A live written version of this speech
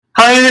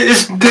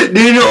It's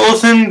Daniel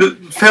Olson, the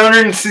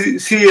founder and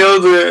CEO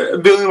of the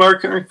Ability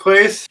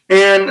MarketPlace,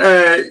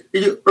 and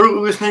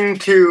you're listening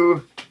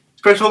to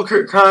Special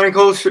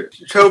Chronicles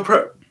show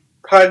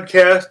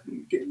podcast,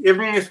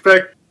 giving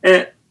respect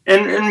and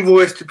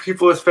voice to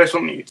people with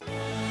special needs.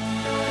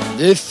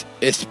 This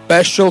is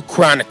Special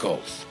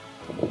Chronicles,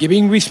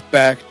 giving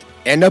respect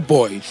and a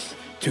voice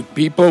to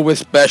people with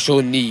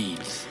special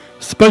needs.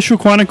 Special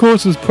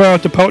Chronicles is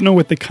proud to partner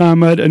with the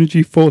ComEd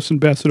Energy Force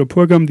Ambassador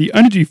Program. The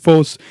Energy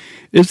Force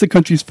is the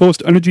country's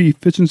first energy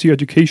efficiency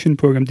education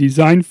program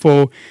designed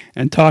for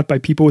and taught by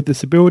people with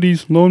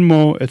disabilities. Learn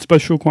more at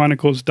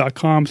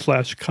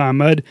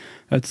specialchronicles.com/ComEd.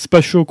 That's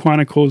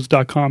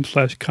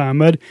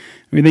specialchronicles.com/ComEd.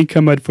 We thank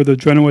ComEd for the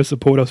generous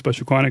support of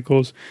Special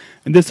Chronicles.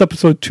 And this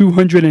episode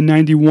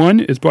 291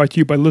 is brought to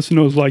you by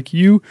listeners like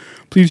you.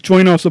 Please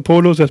join our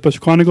supporters at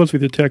Special Chronicles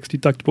with a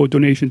tax-deductible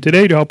donation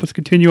today to help us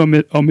continue our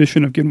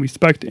mission of giving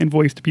respect and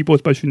voice to people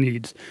with special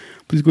needs.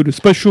 Please go to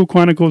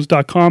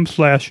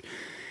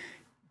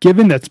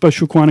specialchronicles.com/given. That's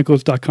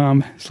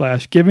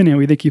specialchronicles.com/given. And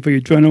we thank you for your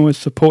generous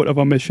support of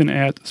our mission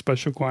at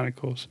Special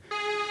Chronicles.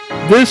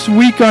 This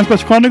week on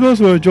Special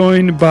Chronicles, we're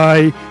joined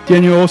by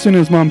Daniel Olson and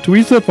his mom,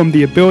 Teresa, from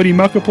the Ability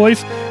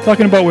MarketPlace,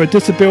 talking about where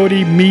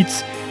disability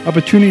meets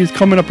opportunities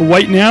coming up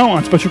right now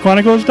on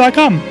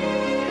SpecialChronicles.com.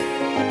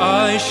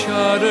 I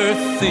shudder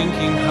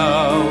thinking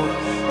how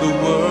the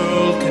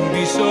world can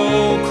be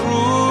so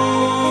cruel.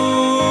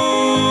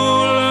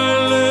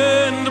 I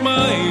lend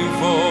my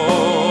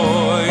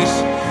voice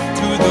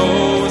to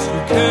those who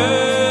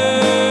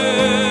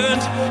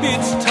can't.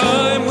 It's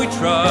time we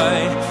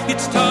try,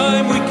 it's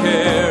time we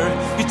care,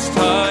 it's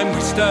time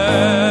we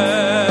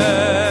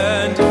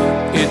stand.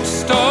 It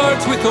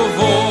starts with a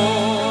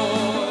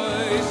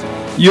voice.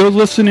 You're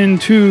listening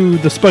to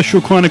the Special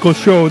Chronicles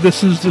show.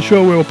 This is the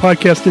show where we're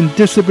podcasting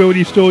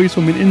disability stories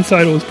from an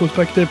insider's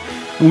perspective,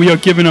 and we are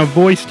giving a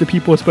voice to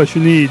people with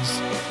special needs.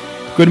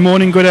 Good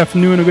morning, good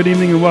afternoon, or good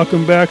evening, and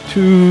welcome back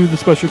to the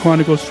Special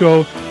Chronicles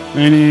show.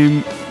 My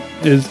name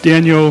is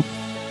Daniel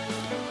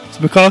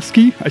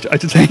Smikowski, I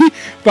should say,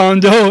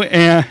 founder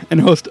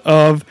and host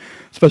of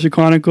Special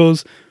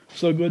Chronicles.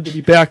 So good to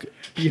be back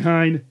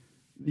behind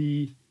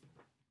the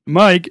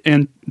mic.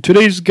 And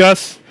today's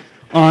guest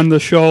on the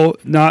show,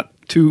 not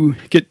to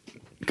get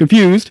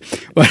confused,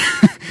 but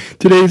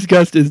today's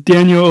guest is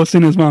Daniel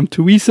Olson and his mom,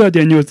 Teresa.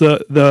 Daniel is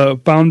the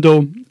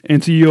founder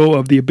and CEO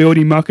of the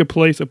Ability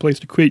MarketPlace, a place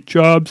to create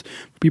jobs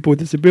for people with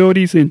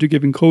disabilities and to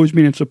give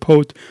encouragement and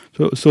support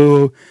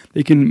so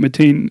they can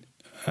maintain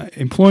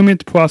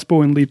employment,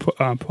 prosper, and lead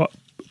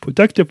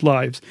productive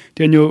lives.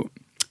 Daniel,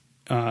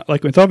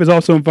 like myself, is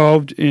also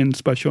involved in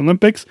Special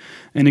Olympics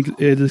and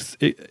is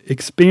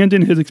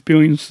expanding his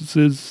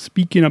experiences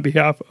speaking on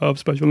behalf of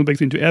Special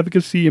Olympics into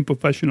advocacy and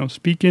professional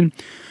speaking.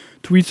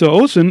 Teresa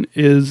Olson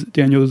is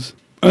Daniel's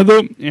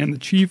mother and the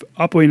Chief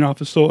Operating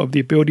Officer of the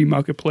Ability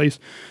MarketPlace.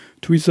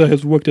 Teresa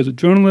has worked as a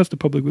journalist, a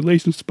public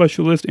relations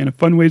specialist, and a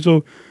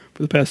fundraiser.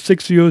 For the past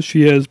 6 years,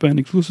 she has been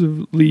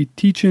exclusively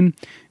teaching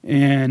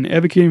and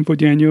advocating for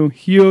Daniel.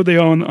 Here they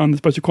are on the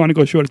Special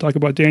Chronicles show to talk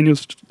about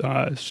Daniel's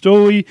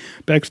story,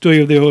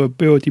 backstory of the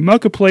Ability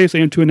MarketPlace,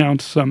 and to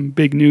announce some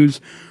big news.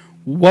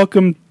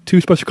 Welcome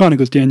to Special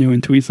Chronicles, Daniel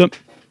and Teresa.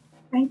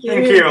 Thank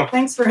you.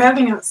 Thanks for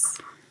having us.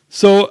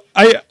 So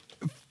I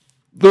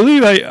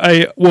believe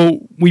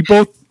we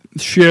both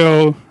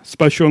share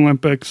Special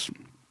Olympics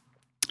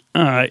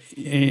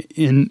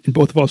in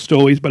both of our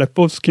stories, but I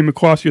first came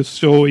across your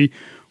story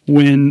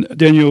when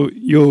Daniel,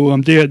 your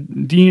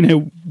dad, Dean,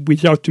 had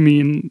reached out to me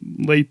in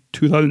late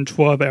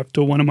 2012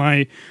 after one of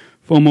my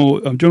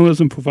former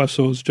journalism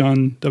professors,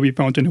 John W.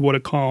 Fountain, who wrote a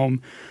column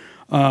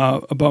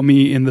about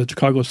me in the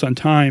Chicago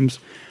Sun-Times.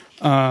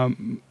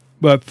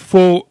 But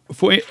for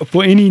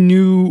any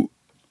new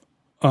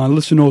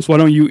listeners, why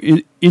don't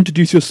you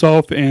introduce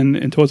yourself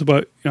and tell us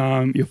about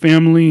your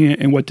family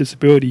and what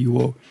disability you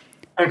will.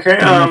 Okay.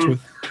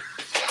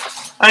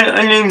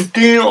 My name's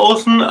Daniel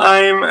Olson.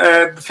 I'm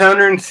the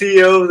founder and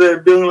CEO of the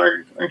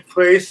Ability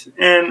MarketPlace,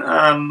 and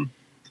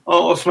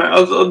also my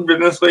other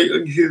business,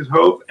 Legacy of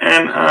Hope.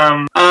 And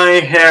I'm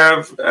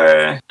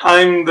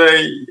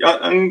the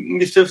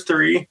youngest of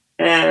three,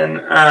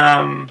 and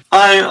I'm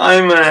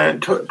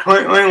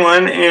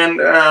 21,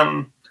 and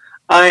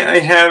I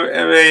have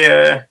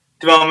a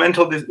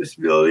developmental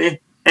disability,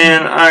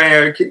 and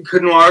I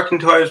couldn't walk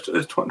until I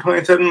was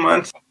 27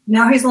 months.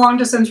 Now he's a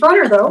long-distance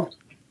runner, though.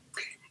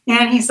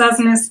 And he says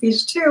in his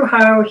speech, too,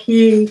 how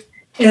he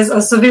is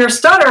a severe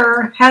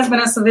stutterer, has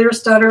been a severe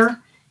stutterer.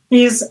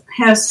 We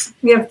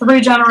have 3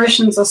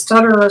 generations of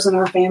stutterers in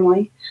our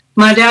family.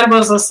 My dad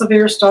was a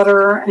severe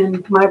stutterer,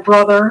 and my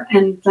brother,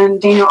 and then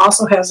Daniel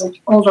also has an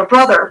older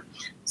brother.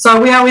 So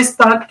we always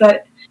thought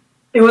that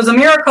it was a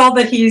miracle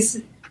that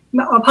he's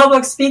a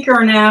public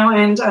speaker now,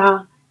 and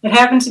it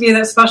happened to be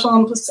that Special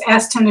Olympics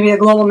asked him to be a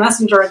global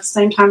messenger at the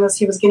same time as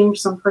he was getting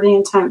some pretty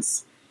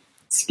intense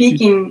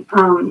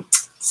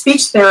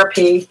speech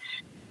therapy,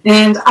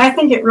 and I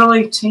think it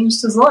really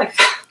changed his life.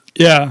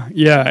 Yeah,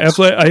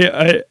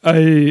 absolutely.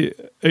 I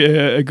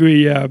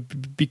agree. Yeah,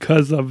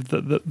 because of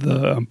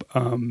the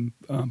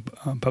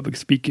public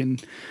speaking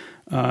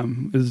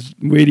is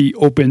really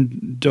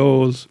open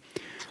doors.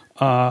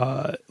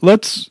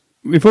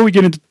 Before we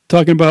get into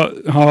talking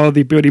about how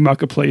the Ability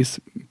Marketplace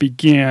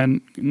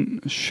began,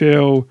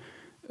 show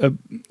a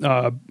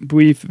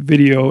brief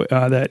video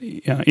that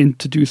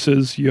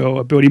introduces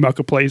your Ability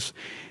Marketplace,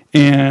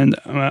 and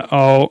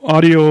our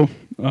audio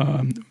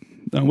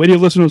radio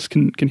listeners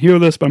can hear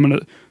this, but I'm going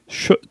to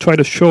try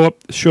to show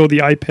the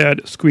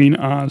iPad screen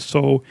on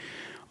so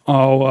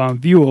our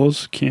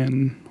viewers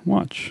can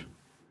watch.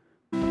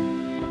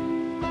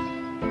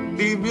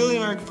 The Ability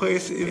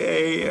Marketplace is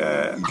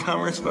a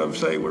e-commerce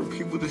website where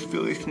people with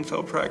disabilities can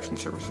sell products and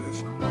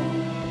services.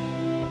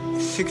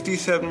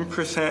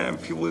 67%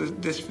 of people with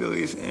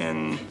disabilities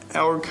in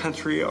our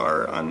country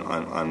are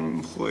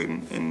unemployed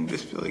in the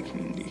disability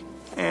community.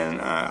 And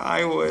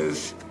I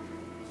was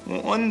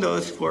one of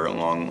those for a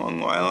long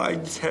while. I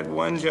just had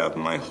one job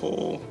in my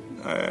whole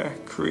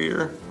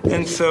career.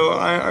 And so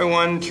I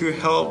wanted to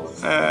help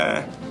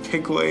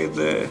take away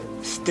the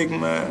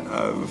stigma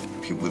of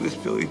people with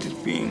disabilities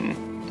just being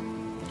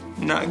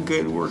not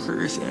good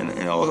workers,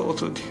 and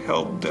also to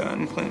help the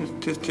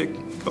unemployment statistic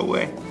go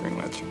away, pretty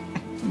much.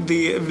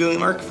 The Ability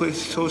Marketplace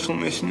social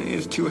mission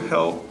is to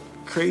help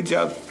create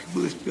jobs for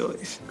people with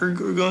disabilities. We're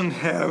going to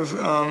have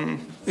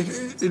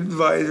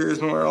advisors,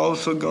 and we're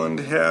also going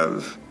to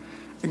have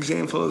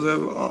examples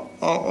of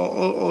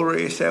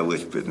already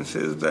established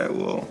businesses that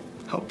will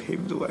help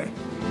pave the way.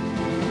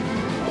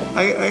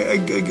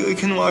 I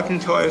can walk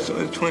into a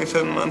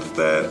 27 months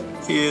that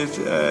is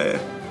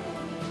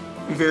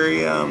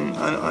very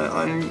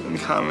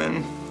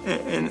uncommon,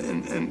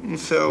 and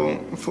so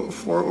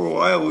for a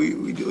while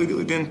we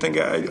didn't think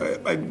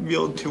I'd be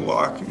able to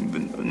walk,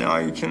 but now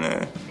I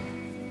can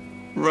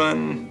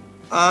run.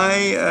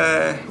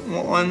 I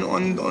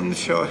want to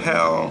show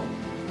how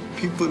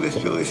people with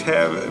disabilities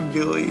have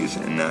abilities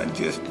and not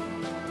just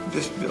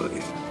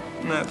disabilities.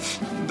 And that's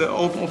the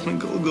ultimate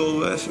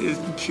goal of this, is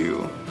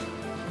to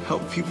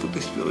help people with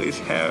disabilities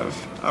have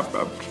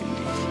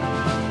opportunities.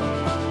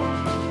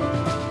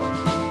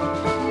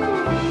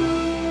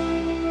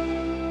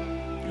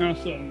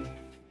 Awesome.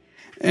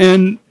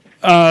 And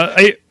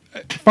I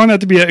found that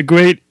to be a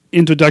great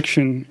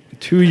introduction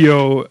to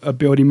your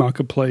Ability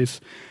Marketplace.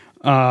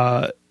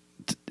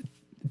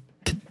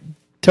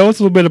 Tell us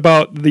a little bit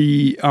about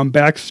the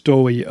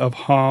backstory of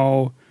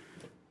how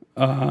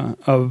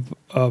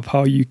of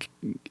how you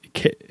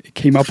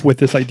came up with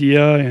this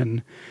idea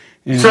and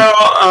So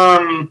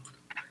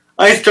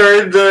I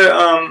started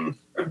the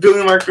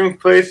Ability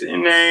Marketplace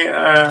in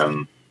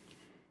a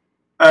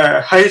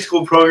high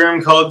school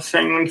program called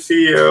Sangamon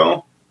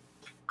CEO.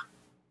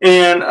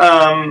 And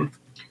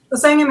the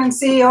Sangamon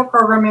CEO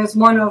program is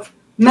one of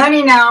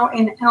many now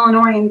in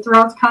Illinois and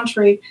throughout the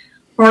country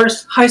for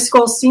high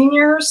school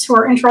seniors who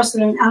are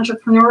interested in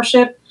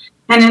entrepreneurship.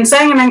 And in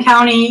Sangamon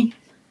County,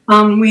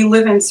 we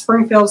live in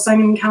Springfield.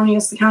 Sangamon County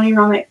is the county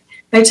around it.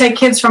 They take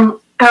kids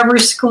from every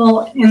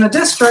school in the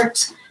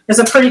district. It's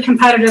a pretty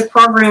competitive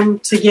program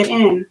to get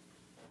in.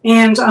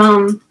 And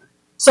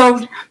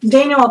so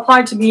Daniel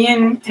applied to be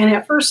in, and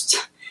at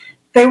first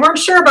they weren't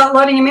sure about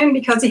letting him in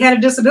because he had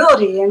a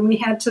disability, and we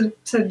had to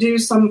do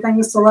some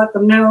things to let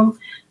them know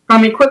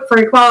from Equip for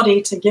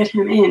Equality to get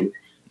him in.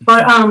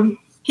 But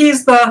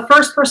he's the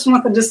first person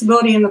with a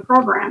disability in the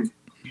program.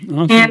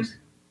 Awesome. And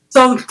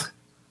so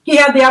he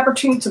had the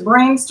opportunity to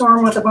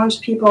brainstorm with a bunch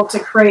of people to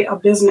create a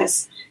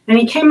business. And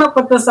he came up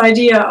with this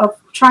idea of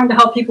trying to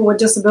help people with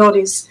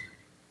disabilities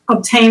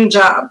obtain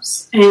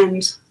jobs.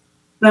 And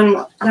then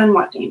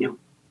what, Daniel?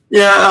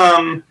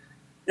 Yeah,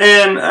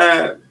 and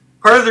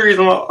part of the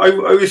reason why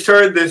we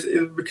started this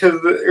is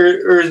because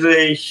there's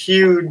a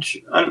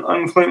huge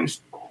unemployment.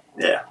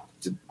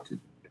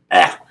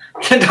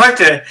 Talk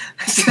to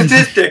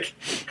statistic,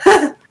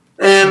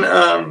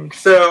 and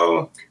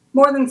so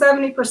more than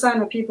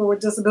 70% of people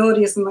with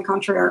disabilities in the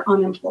country are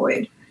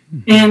unemployed.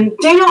 And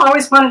Daniel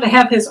always wanted to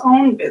have his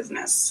own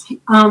business.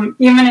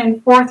 Even in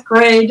fourth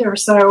grade or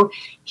so,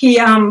 he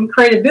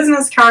created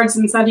business cards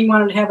and said he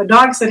wanted to have a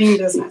dog sitting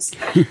business.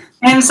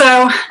 And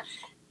so,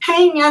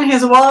 hanging on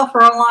his wall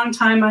for a long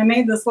time, I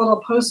made this little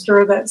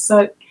poster that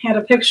had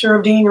a picture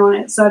of Daniel,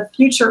 and it said,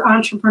 "Future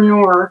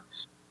entrepreneur,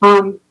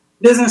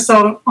 business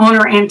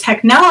owner, and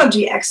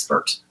technology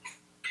expert."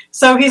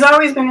 So he's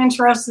always been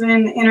interested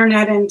in the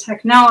internet and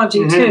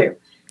technology, too.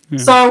 Yeah.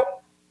 So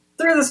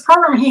through this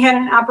program, he had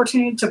an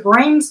opportunity to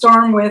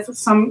brainstorm with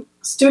some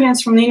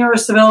students from the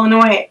University of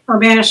Illinois,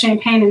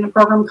 Urbana-Champaign, in a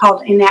program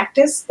called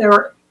Enactus.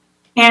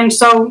 And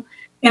so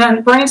in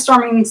a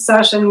brainstorming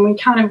session, we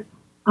kind of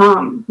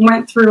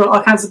went through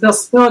all kinds of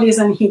possibilities,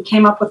 and he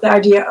came up with the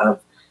idea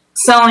of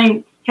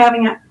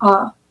having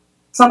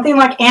something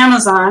like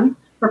Amazon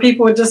for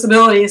people with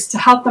disabilities to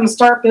help them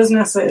start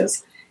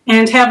businesses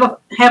and have a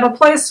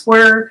place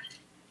where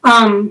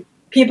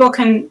people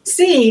can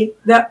see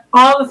that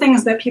all the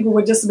things that people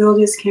with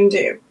disabilities can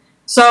do.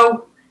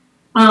 So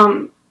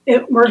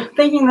we're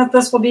thinking that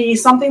this will be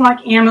something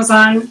like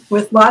Amazon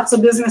with lots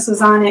of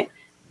businesses on it,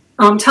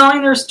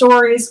 telling their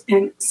stories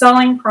and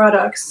selling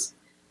products.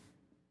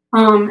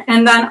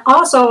 And then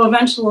also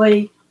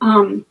eventually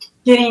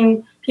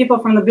getting people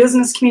from the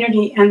business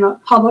community and the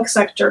public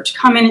sector to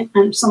come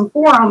in some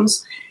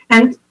forums.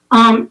 And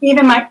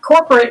even my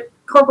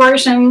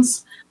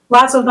corporations,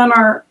 lots of them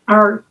are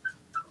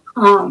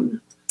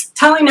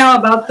telling now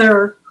about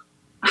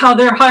how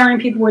they're hiring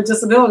people with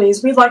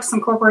disabilities. We'd like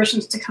some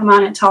corporations to come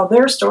on and tell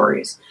their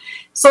stories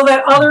so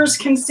that others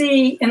can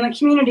see in the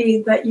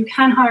community that you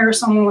can hire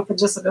someone with a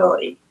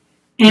disability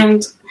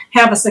and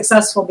have a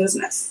successful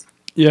business.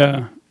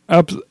 Yeah,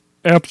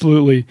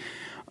 absolutely.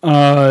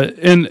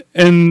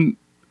 And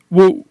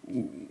we'll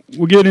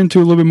get into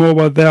a little bit more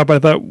about that, but I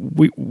thought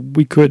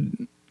we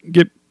could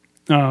get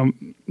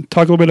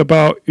talk a little bit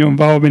about your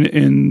involvement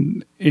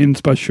in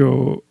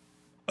Special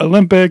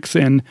Olympics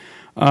and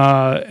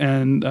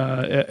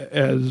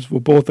as we're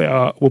both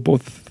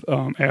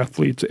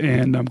athletes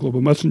and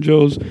global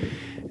messengers.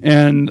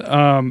 And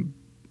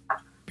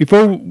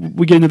before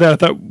we get into that, I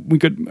thought we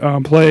could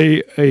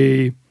play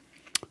a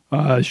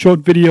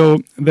short video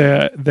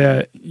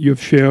that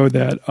you've shared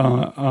that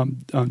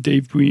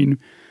Dave Green,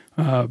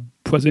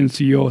 President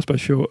and CEO of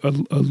Special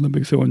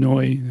Olympics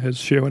Illinois, has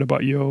shared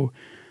about your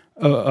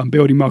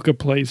building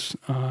MarketPlace,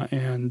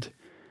 and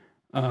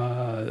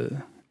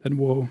then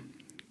we'll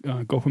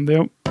go from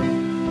there.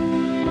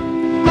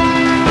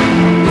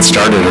 It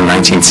started in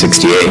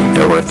 1968.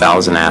 There were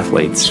 1,000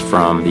 athletes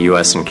from the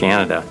U.S. and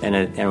Canada, and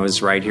it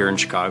was right here in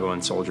Chicago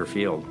in Soldier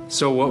Field.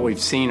 So what we've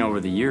seen over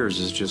the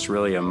years is just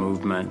really a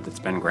movement that's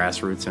been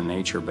grassroots in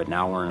nature, but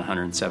now we're in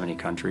 170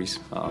 countries,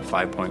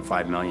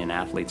 5.5 million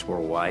athletes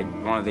worldwide.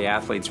 One of the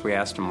athletes, we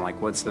asked him,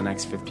 what's the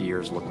next 50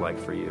 years look like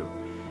for you?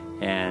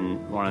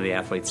 And one of the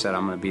athletes said,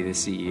 I'm going to be the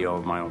CEO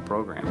of my own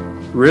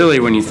program. Really,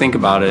 when you think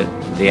about it,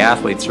 the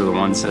athletes are the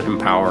ones that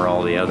empower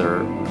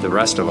the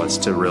rest of us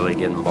to really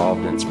get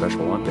involved in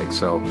Special Olympics.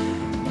 So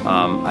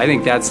I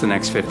think that's the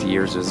next 50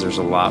 years is there's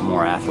a lot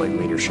more athlete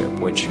leadership,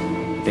 which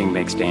I think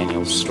makes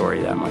Daniel's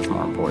story that much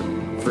more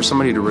important. For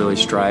somebody to really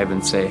strive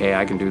and say, hey,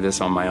 I can do this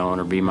on my own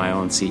or be my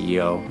own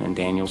CEO, in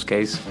Daniel's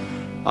case,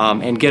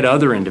 and get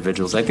other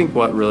individuals. I think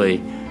what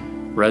really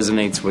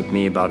resonates with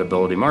me about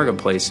Ability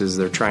Marketplace is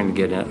they're trying to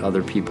get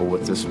other people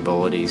with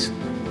disabilities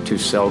to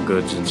sell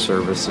goods and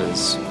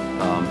services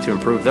to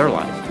improve their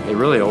life. It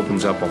really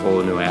opens up a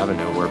whole new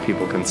avenue where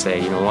people can say,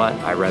 you know what,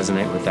 I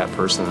resonate with that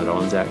person that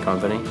owns that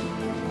company,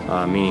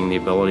 meaning the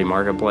Ability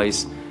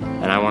Marketplace,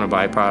 and I want to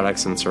buy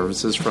products and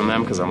services from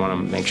them because I want to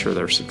make sure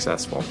they're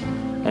successful.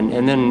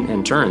 And then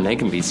in turn, they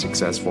can be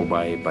successful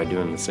by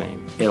doing the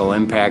same. It'll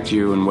impact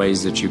you in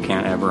ways that you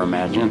can't ever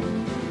imagine.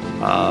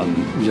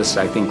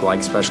 I think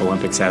like Special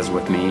Olympics has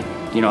with me,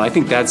 I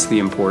think that's the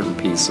important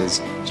piece is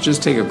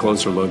just take a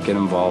closer look, get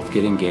involved,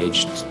 get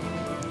engaged,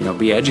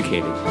 be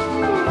educated.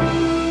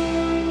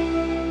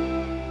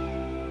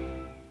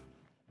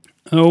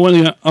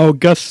 One of our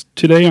guests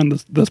today on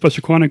the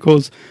Special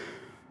Chronicles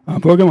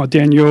program are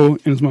Daniel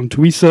and his mom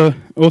Teresa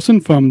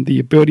Olsen from the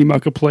Ability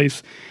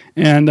Marketplace,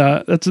 and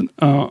that's an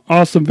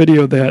awesome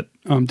video that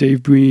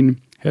Dave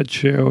Green had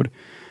shared.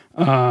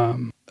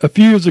 A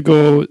few years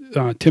ago,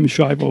 Tim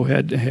Shivo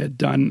had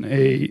done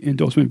a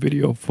endorsement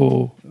video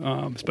for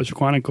Special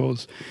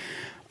Chronicles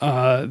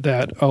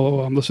that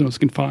all listeners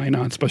can find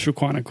on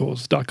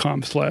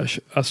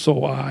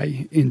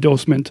specialchronicles.com/SOI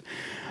endorsement.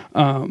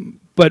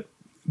 But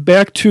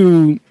back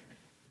to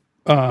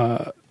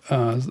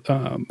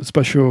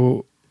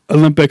Special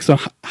Olympics,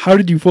 how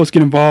did you first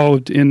get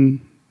involved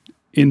in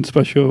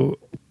Special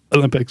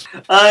Olympics?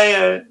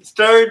 I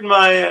started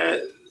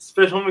my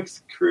Special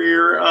Olympics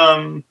career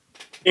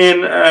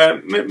in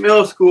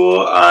middle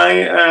school.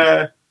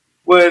 I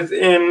was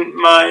in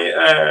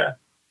my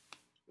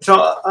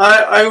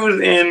I was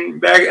in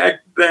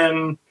back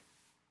then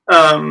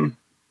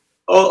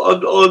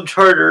old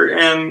charter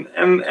and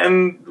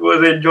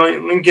was a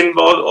joint Lincoln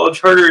Ball old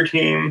charter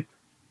team,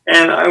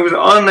 and I was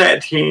on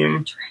that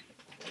team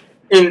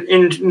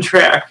in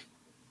track,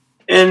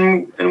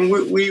 and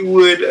we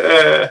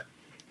would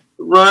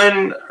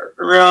run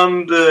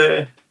around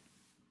the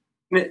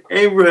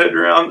neighborhood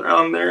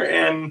around there.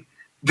 And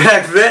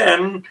back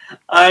then,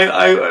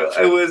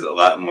 I was a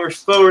lot more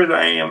slower than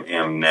I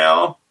am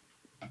now,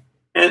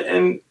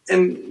 and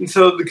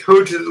so the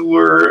coaches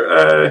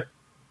were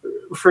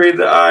afraid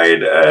that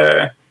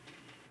I'd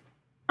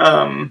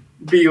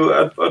be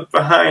left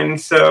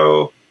behind.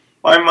 So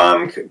my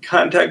mom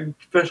contacted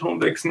Special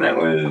Olympics, and that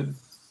was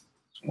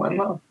when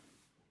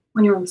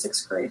you were in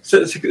sixth grade.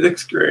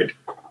 Sixth grade.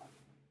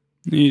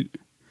 Neat.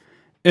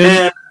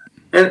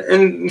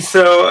 And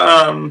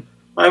so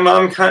my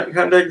mom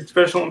contacted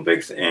Special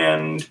Olympics,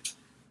 and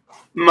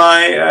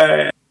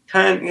my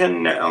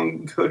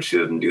coach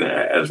doesn't do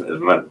that as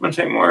much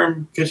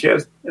anymore because she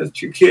has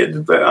two kids.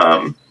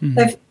 But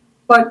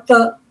but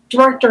the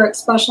director at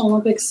Special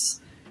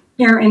Olympics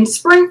here in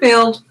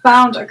Springfield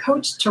found a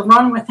coach to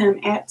run with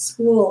him at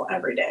school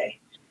every day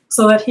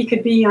so that he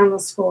could be on the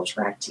school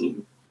track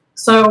team.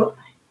 So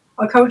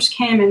a coach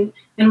came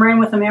and ran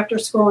with him after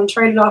school and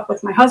traded off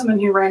with my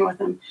husband who ran with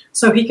him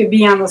so he could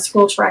be on the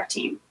school track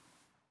team.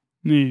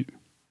 Neat.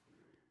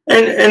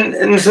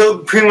 And so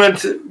pretty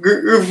much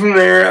grew from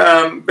there.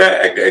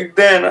 Back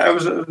then, I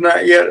was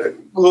not yet a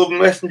global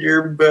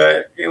messenger,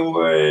 but it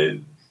was...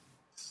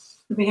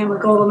 became a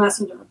global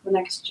messenger the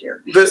next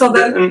year. Next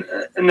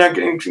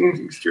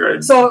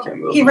year, so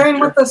he ran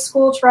with the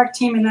school track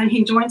team, and then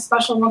he joined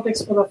Special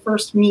Olympics for the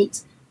first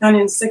meet, then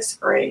in 6th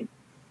grade.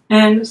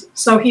 And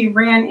so he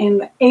ran in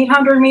the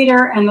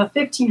 800-meter and the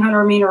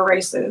 1,500-meter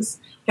races.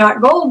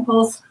 Got gold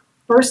both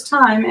first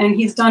time, and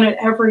he's done it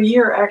every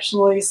year,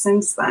 actually,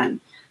 since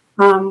then,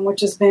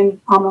 which has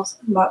been almost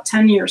about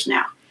 10 years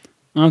now.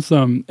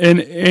 Awesome.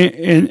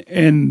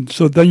 And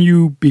so then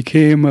you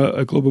became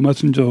a global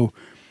messenger.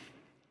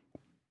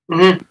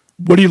 Mm-hmm.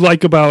 What do you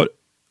like about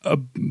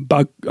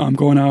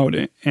going out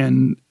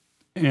and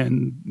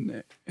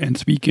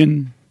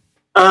speaking?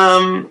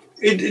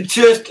 It's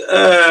just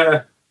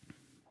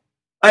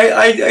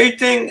I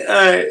think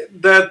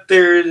that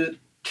there's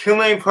too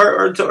many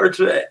parts of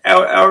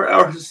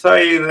our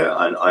society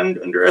that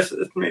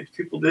underestimates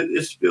people with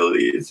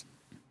disabilities,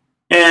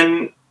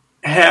 and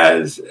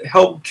has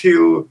helped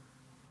to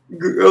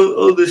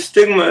grow the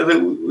stigma that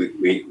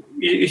we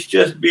should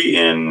just be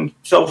in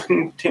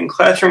self-contained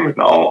classrooms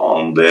and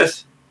all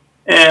this.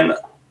 And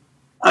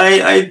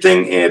I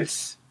think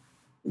it's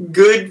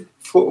good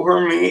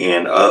for me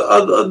and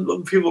other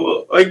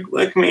people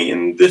like me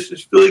in this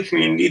disability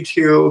community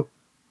to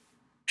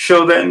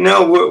show that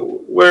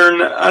no, we're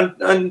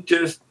not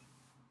just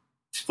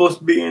supposed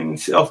to be in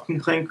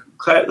self-contained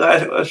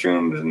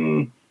classrooms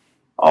and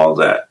all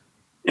that,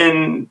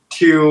 and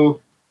to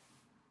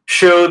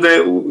show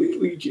that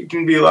we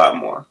can be a lot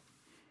more.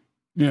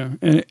 Yeah,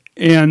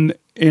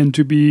 and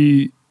to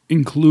be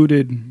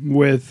included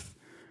with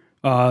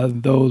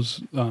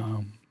those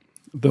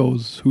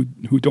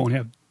who don't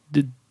have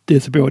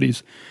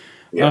disabilities.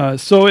 Yeah.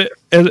 So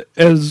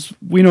as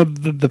we know,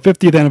 the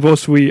 50th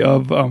anniversary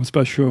of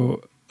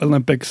Special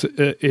Olympics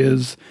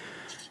is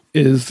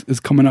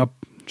coming up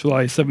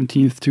July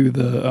 17th to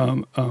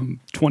the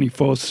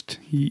 21st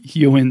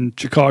here in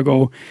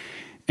Chicago,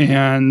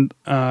 and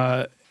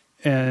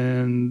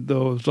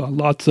there's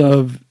lots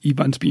of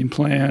events being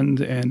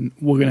planned, and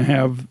we're going to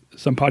have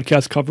some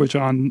podcast coverage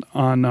on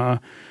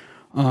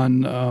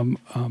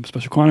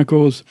Special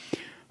Chronicles.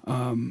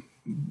 And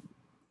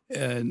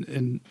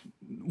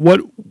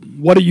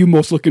what are you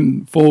most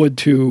looking forward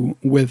to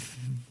with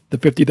the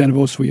 50th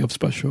anniversary of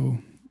Special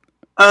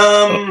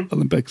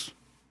Olympics?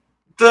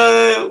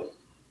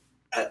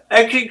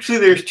 Actually,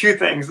 there's two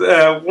things.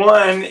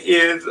 One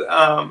is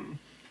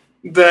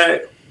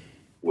that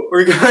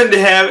we're going to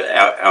have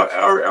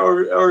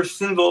our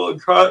symbol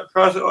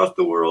across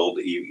the world,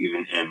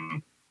 even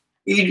in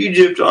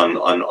Egypt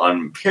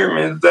on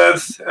pyramids.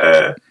 That's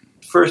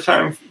first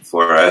time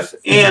for us,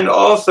 and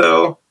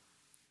also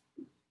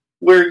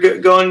we're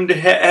going to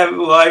have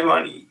live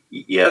on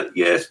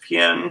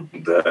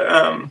ESPN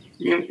the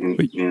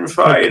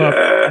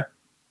unified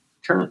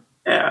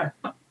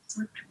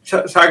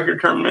soccer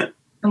tournament.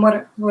 And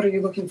what are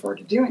you looking forward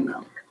to doing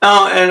though?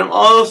 And I'm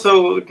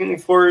also looking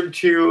forward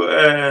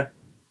to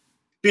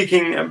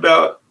speaking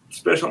about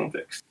Special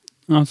Olympics.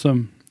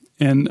 Awesome.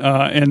 And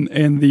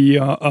the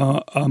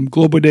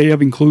Global Day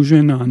of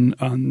Inclusion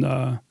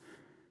on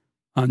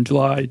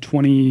July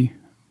 20.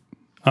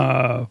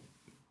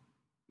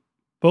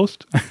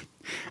 Post?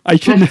 I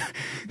should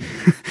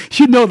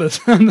know this.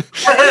 I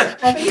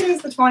think it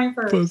is the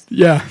 21st. Post,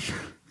 yeah.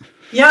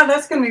 Yeah,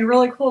 that's going to be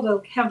really cool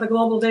to have the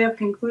Global Day of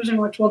Conclusion,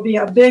 which will be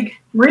a big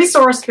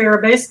resource fair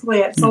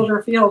basically at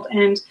Soldier Field.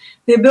 And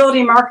the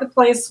Ability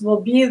Marketplace will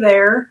be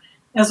there,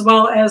 as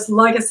well as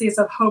Legacies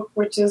of Hope,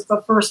 which is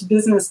the first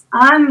business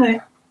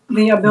on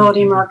the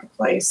Ability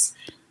Marketplace.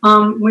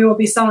 We will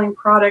be selling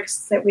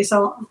products that we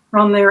sell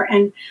from there.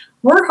 And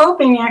we're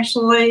hoping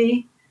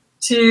actually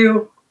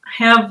to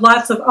have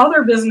lots of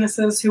other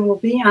businesses who will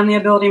be on the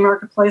Ability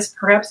Marketplace,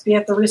 perhaps be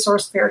at the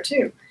resource fair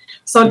too.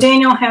 So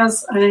Daniel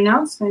has an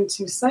announcement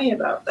to say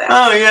about that.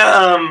 Oh,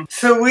 yeah.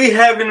 So we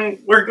have been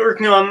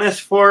working on this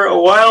for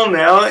a while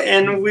now,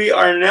 and we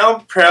are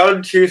now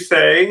proud to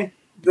say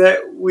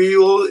that we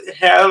will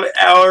have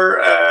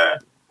our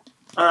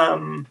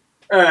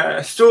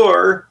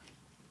store,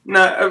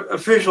 not an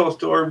official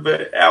store,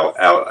 but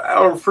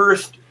our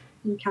first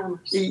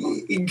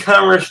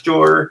e-commerce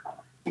store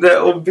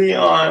that will be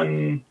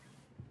on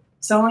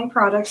selling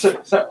products.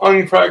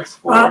 Selling products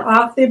for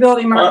off the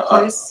Ability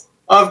Marketplace.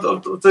 Off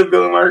the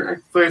Ability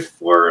Marketplace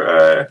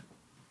for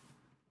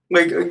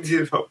Legacies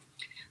of Hope.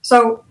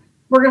 So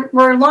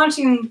we're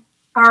launching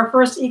our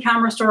first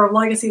e-commerce store of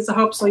Legacies of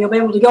Hope. So you'll be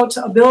able to go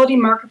to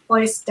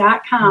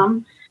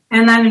abilitymarketplace.com,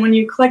 and then when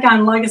you click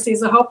on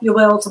Legacies of Hope, you'll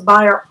be able to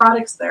buy our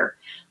products there.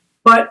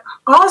 But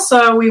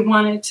also, we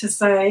wanted to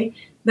say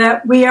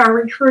that we are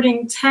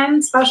recruiting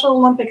 10 Special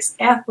Olympics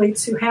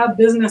athletes who have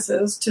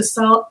businesses to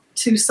sell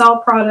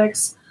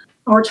products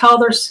or tell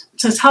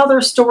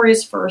their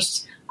stories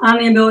first on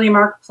the Ability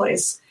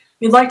Marketplace.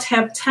 we'd like to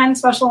have 10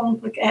 Special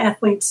Olympic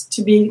athletes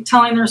to be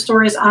telling their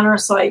stories on our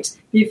site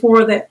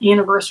before the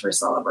anniversary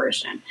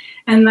celebration.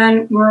 And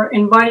then we're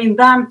inviting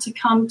them to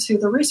come to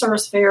the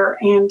resource fair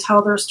and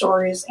tell their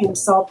stories and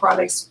sell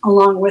products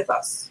along with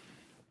us.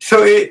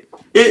 So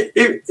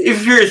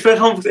if you're a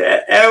Special Olympics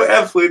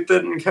athlete,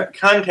 then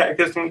contact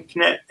us and we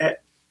can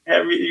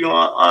have you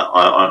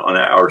on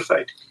our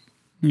site.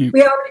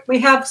 We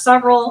have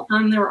several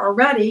on there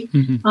already,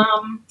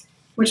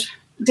 which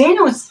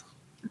Daniel's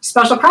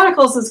Special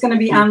Chronicles is going to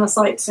be on the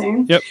site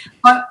soon. Yep.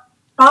 But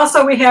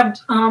also we have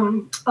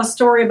a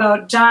story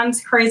about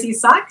John's Crazy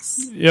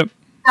Socks. Yep.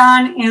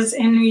 John is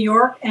in New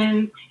York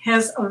and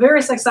has a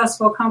very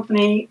successful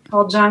company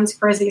called John's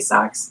Crazy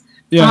Socks.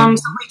 Yeah.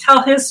 So we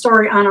tell his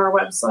story on our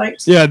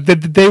website. Yeah,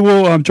 they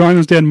will. John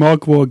and Dan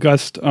Mark will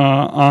guest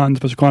on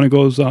Special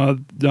Chronicles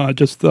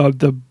just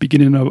the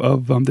beginning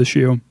of this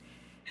year.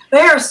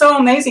 They are so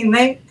amazing.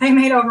 They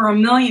made over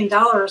 $1 million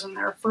in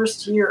their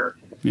first year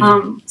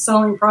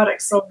selling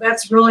products. So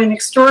that's really an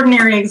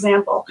extraordinary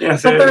example.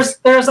 Yes, but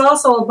there's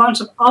also a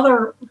bunch of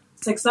other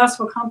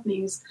successful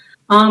companies.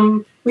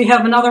 We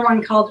have another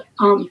one called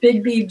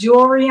Big B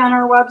Jewelry on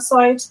our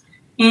website,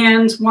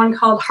 and one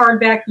called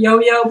Hardback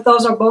Yo-Yo.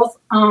 Those are both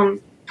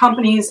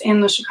companies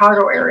in the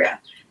Chicago area.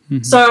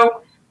 Mm-hmm.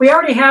 So we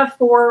already have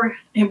 4.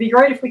 It'd be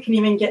great if we can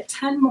even get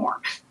 10 more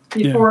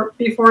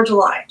before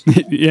July.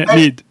 Yeah,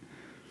 neat.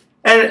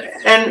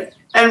 And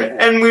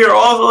we are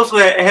also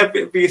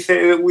happy to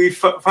say that we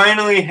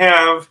finally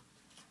have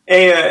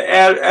a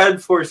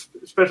ad for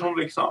Special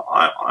Olympics on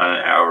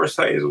our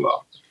site as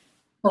well.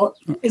 Well,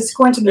 it's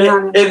going to be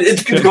on.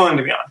 It's going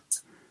to be on.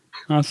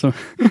 Awesome.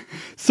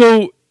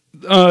 So,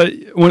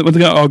 once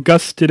again, our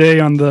guests today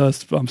on the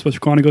Special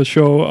Chronicles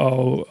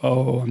show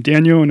are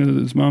Daniel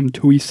and his mom,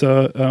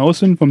 Teresa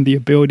Olson from the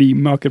Ability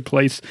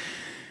MarketPlace.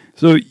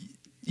 So,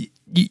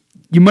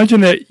 you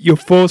mentioned that your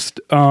first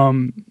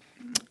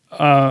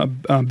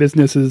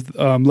business is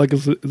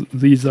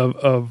Legacies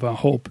of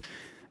Hope.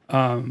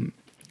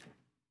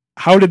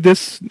 How did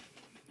this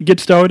get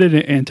started,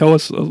 and tell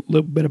us a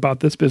little bit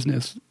about this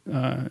business?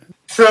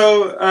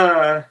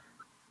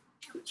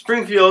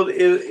 Springfield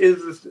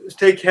is the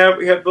state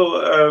capital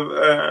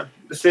of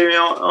the state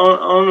of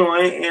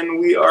Illinois, and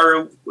we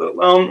are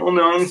well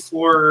known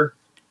for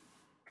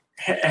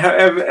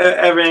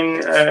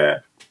having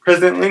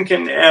President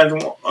Lincoln as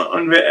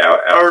one of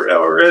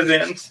our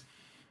residents,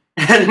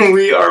 and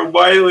we are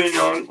widely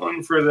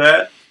known for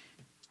that.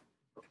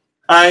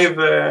 I've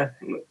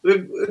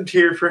lived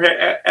here for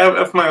half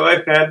of my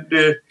life. I had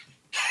to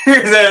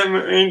hear that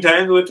many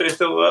times, which I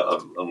still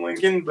love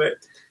Lincoln. But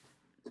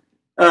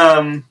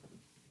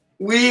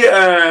we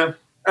thought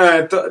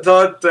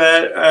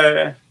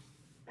that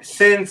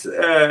since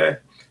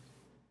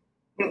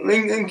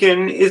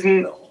Lincoln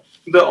isn't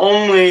the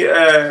only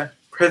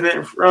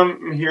president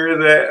from here,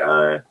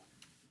 that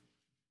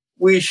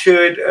we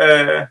should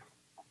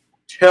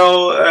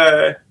tell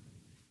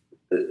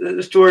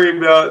the story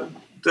about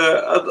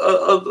the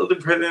other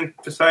presidents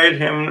beside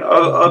him,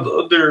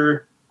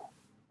 other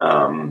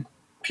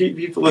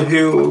people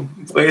who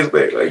like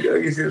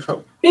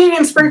being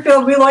in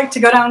Springfield, we like to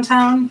go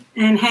downtown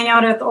and hang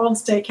out at the old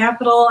state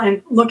capitol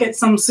and look at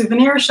some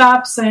souvenir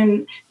shops.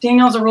 And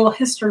Daniel's a real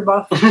history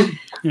buff,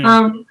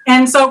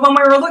 and so when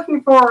we were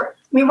looking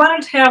we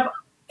wanted to have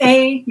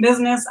a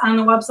business on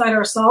the website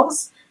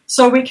ourselves,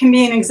 so we can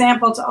be an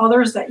example to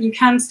others that you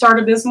can start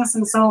a business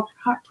and sell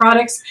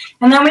products.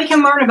 And then we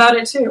can learn about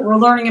it too. We're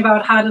learning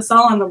about how to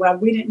sell on the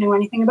web. We didn't know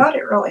anything about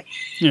it really.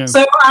 Yeah.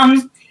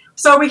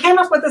 So we came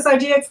up with this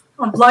idea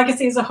of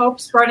Legacies of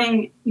Hope,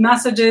 spreading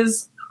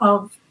messages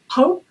of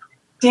hope.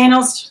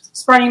 Daniel's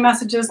spreading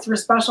messages through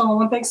Special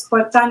Olympics,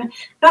 but then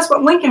that's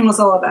what Lincoln was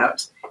all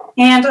about.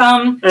 And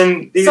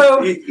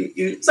so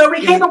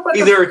we came up with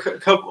either a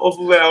couple of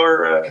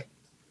our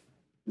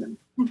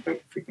I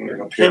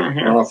don't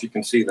know if you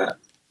can see that.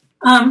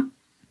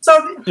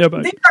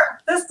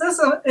 This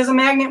is a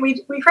magnet.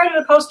 We created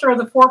a poster of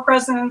the 4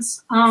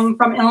 presidents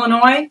from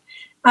Illinois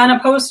on a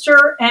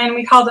poster, and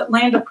we called it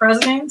Land of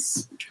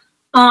Presidents.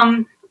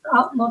 And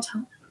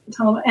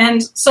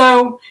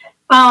so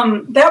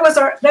that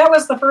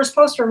was the first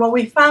poster. Well,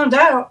 we found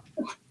out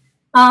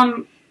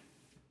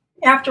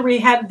after we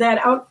had that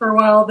out for a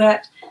while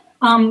that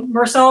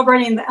we're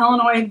celebrating the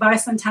Illinois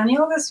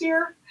bicentennial this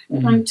year.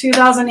 In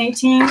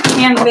 2018,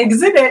 and the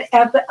exhibit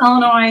at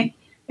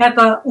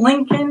the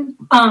Lincoln,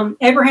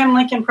 Abraham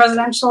Lincoln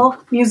Presidential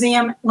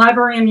Museum,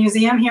 Library and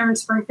Museum here in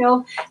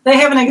Springfield, they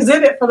have an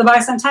exhibit for the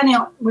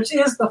bicentennial, which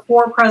is the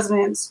 4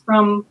 presidents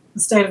from the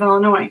state of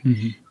Illinois.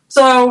 Mm-hmm.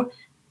 So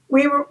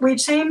we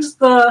changed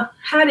the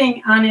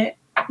heading on it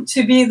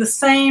to be the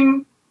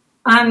same,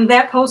 on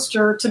that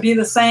poster, to be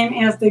the same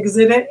as the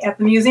exhibit at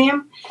the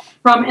museum,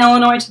 from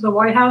Illinois to the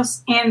White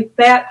House, and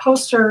that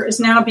poster is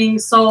now being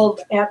sold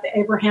at the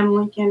Abraham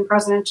Lincoln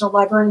Presidential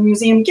Library and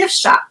Museum gift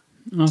shop.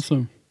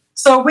 Awesome.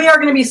 So we are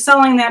going to be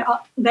selling that.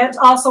 That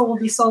also will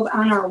be sold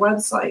on our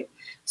website.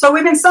 So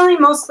we've been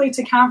selling mostly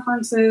to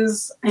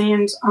conferences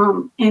and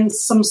in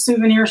some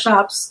souvenir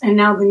shops, and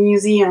now the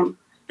museum.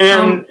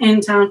 and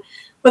in town.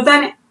 But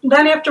then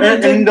after we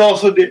did, and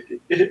also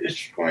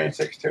it's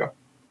 26 too.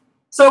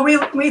 So we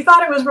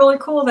thought it was really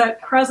cool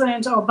that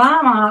President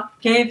Obama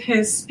gave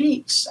his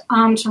speech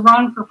to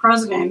run for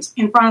president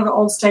in front of the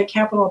old state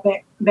capitol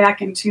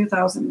back in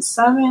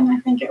 2007, I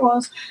think it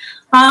was.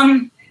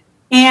 And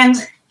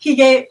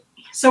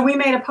so we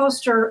made a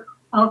poster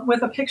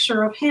with a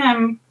picture of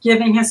him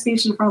giving his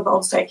speech in front of the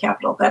old state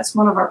capitol. That's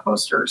one of our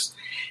posters.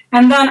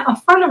 And then a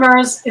friend of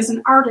ours is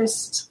an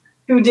artist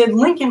who did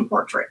Lincoln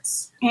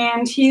portraits.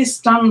 And he's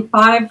done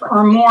 5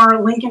 or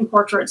more Lincoln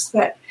portraits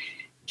that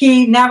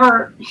he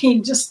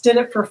just did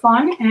it for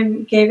fun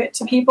and gave it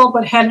to people,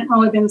 but hadn't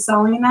really been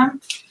selling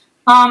them.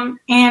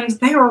 And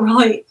they were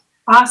really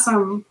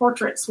awesome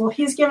portraits. Well,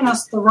 he's given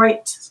us the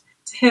right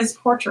to his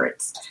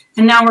portraits.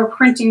 And now we're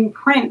printing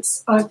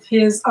prints of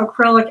his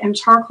acrylic and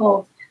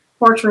charcoal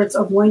portraits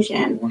of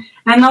Lincoln.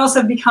 And those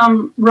have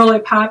become really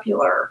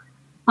popular.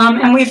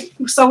 And we've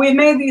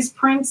made these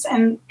prints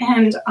and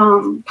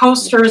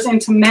posters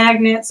into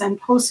magnets and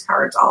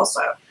postcards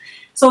also.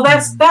 So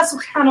that's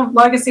kind of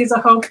Legacies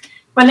of Hope.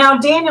 But now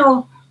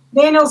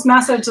Daniel's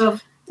message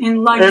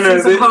in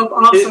Legacies of Hope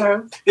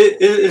also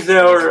is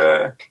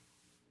our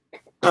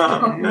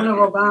Magnet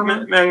of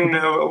Obama.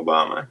 Magnet of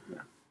Obama.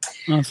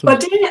 Awesome.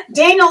 But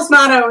Daniel's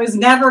motto is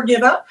never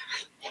give up,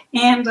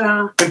 and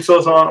so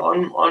it's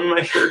on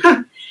my shirt.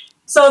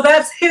 So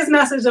that's his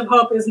message of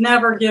hope is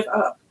never give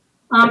up.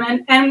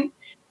 And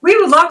we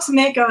would love to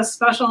make a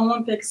Special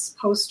Olympics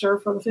poster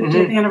for the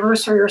 50th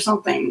anniversary or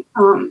something,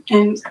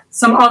 and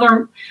some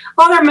other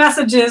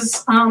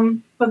messages.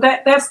 But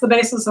that's the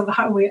basis of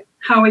how we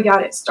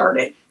got it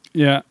started.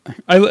 Yeah,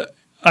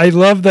 I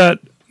love that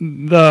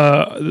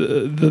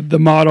the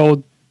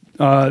model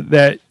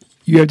that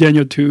you have,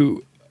 Daniel,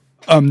 to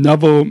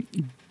never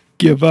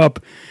give up.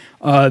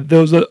 There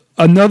was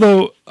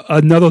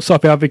another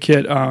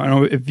self-advocate. I don't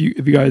know if you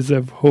guys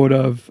have heard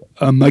of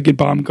Megan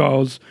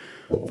Baumgart's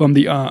from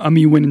the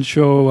Emmy-winning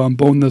show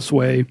Born This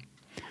Way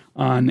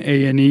on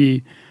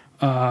A&E.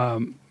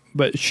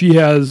 But she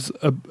has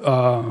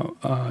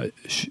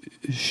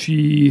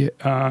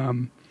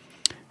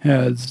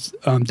has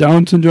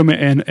Down syndrome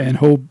and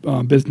whole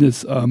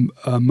business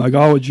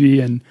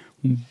mycology, and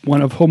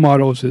one of her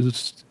models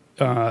is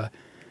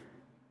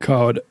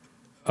called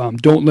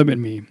 "Don't Limit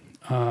Me."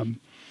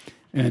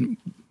 And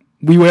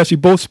we were actually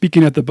both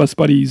speaking at the Bus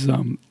Buddies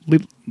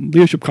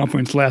leadership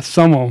conference last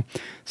summer,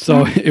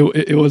 so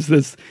it was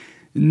this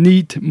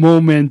neat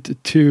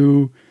moment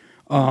to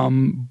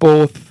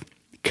both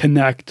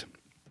connect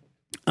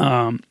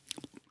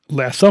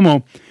last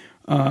summer,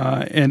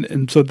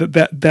 and so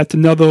that's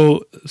another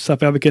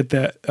self-advocate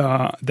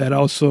that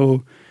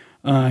also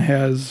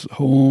has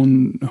her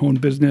own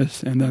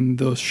business, and then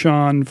there's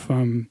Sean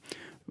from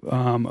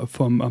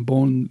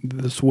Born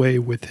This Way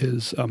with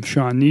his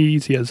Sean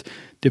Needs. He has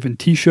different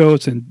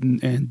T-shirts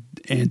and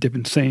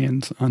different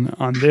sayings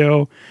on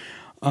there.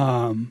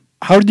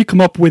 How did you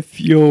come up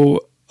with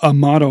your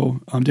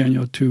motto,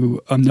 Daniel,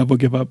 to never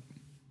give up?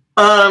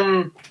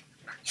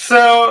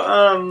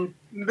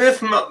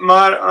 This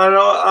motto,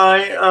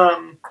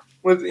 I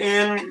was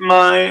in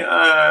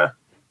my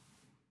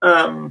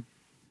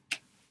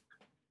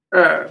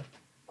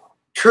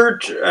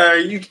church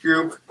youth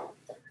group,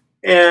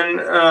 and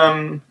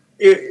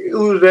it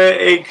was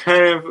a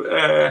kind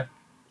of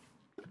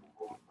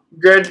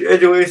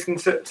graduation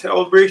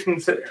celebration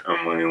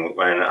ceremony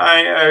when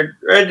I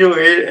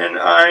graduated, and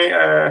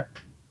I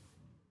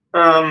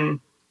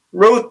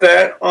wrote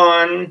that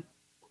on.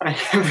 I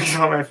have it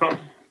on my phone.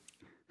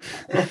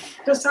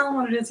 Just tell them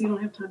what it is. You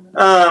don't have time.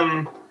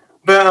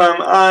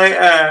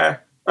 I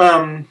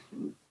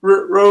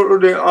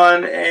wrote it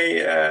on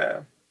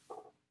a.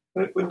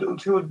 At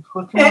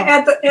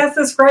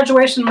this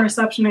graduation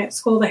reception at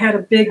school, they had a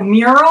big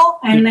mural,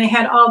 and they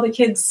had all the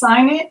kids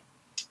sign it.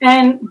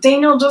 And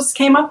Daniel just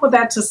came up with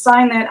that to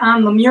sign that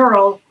on the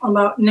mural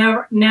about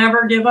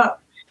never give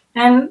up.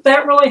 And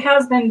that really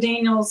has been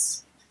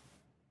Daniel's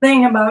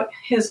thing about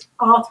his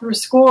all through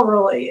school,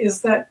 really,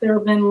 is that there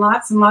have been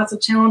lots and lots of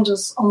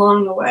challenges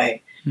along the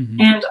way.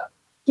 And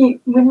we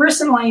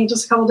recently,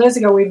 just a couple of days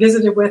ago, we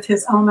visited with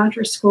his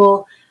elementary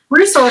school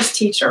resource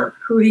teacher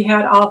who he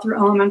had all through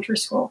elementary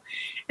school.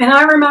 And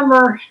I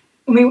remember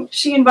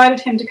she invited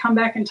him to come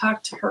back and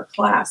talk to her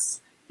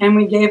class, and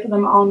we gave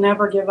them all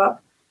never give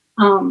up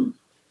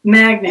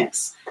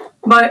magnets.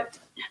 But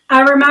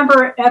I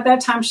remember at that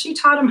time she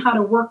taught him how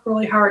to work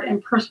really hard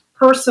and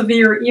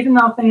persevere, even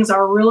though things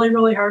are really,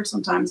 really hard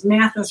sometimes.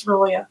 Math is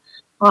really a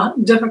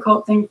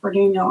difficult thing for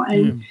Daniel.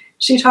 And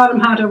she taught him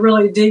how to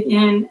really dig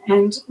in.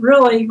 And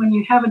really, when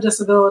you have a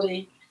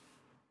disability,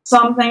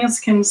 some things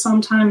can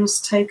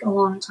sometimes take a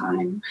long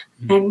time.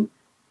 And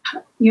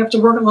you have to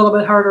work a little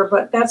bit harder.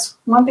 But that's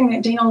one thing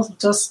that Daniel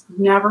just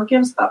never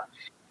gives up.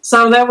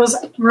 So that was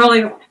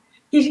really...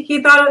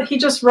 He thought he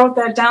just wrote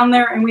that down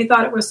there, and we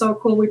thought it was so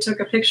cool. We took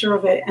a picture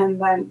of it,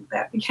 and then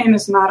that became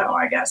his motto,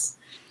 I guess.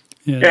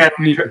 Yeah,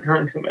 neat.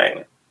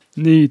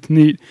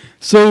 Neat.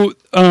 So,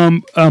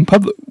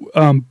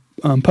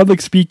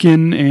 public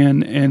speaking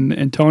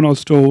and telling our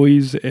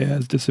stories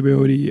as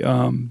disability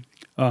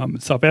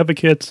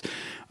self-advocates.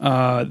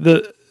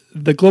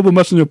 The Global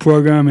Messenger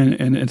Program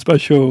and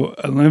Special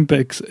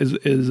Olympics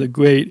is a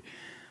great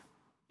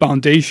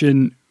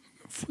foundation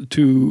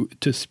to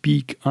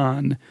speak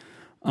on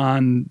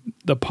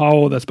the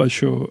power that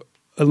Special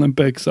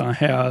Olympics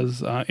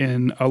has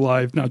in our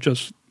lives, not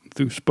just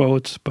through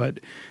sports, but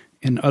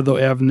in other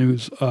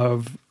avenues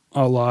of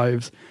our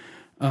lives.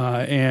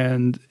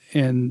 And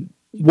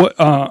what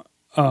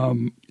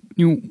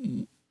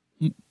you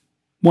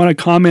want to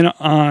comment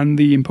on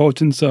the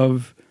importance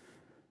of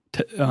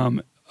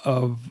telling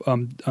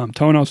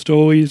our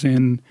stories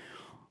and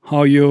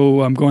how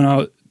you're going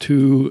out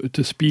to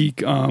speak,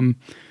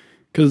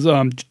 because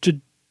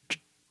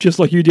just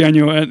like you,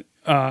 Daniel,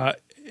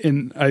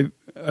 and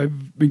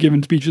I've been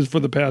giving speeches for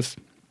the past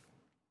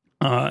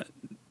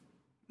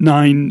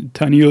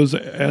 9-10 years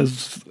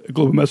as a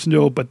Global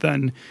Messenger, but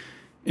then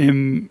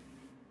in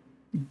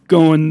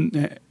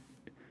going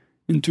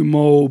into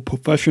more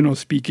professional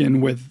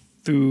speaking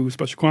through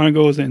Special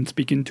Chronicles and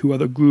speaking to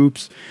other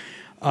groups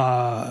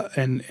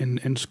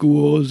and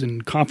schools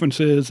and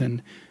conferences.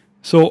 And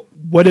so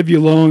what have you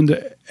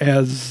learned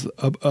as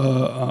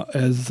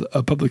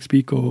a public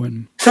speaker?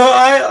 And so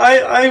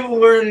I've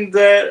learned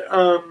that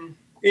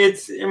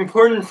it's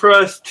important for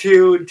us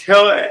to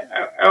tell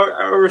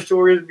our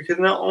stories, because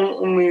not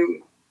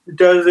only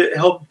does it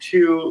help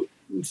to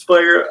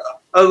inspire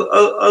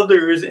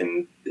others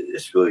in the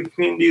disability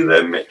community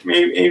that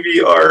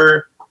maybe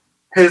are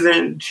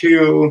hesitant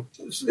to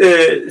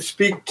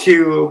speak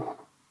to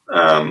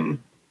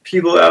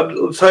people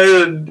outside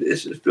of the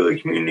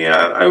disability community.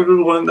 I was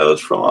one of those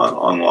for a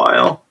long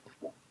while.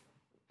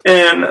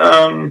 And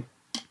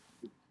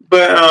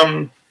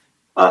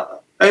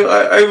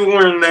I've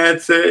learned that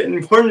it's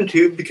important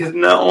too, because it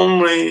not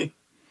only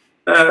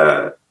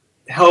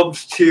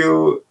helps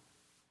to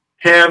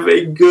have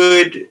a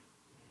good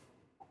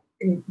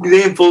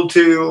example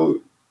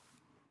to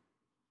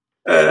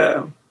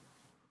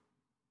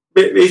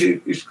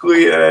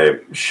basically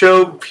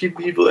show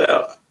people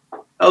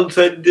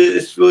outside the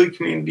disability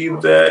community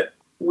that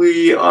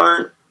we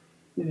aren't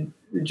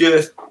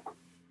just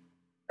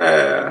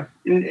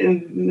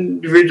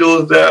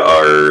individuals that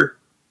are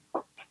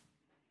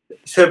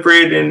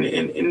separated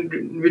in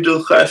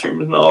individual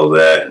classrooms and all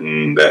that,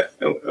 and that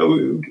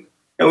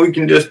we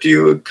can just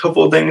do a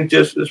couple of things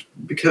just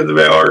because of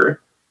our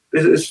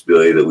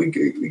disability, that we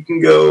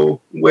can go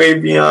way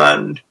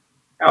beyond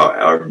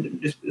our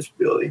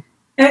disability.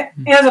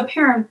 As a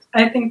parent,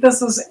 I think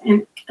this is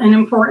an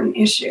important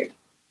issue,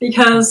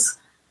 because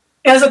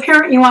as a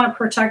parent, you want to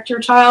protect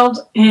your child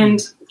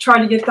and try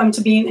to get them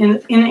to be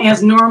in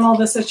as normal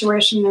the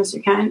situation as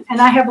you can.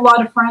 And I have a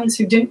lot of friends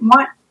who didn't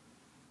want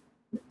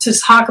to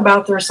talk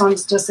about their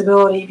son's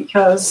disability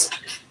because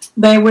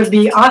they would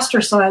be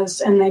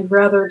ostracized, and they'd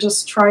rather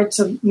just try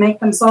to make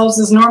themselves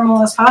as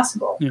normal as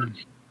possible. Yeah.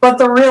 But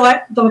the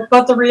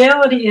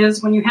reality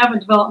is, when you have a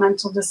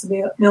developmental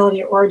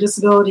disability or a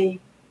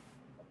disability,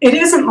 it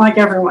isn't like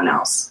everyone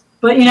else.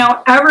 But,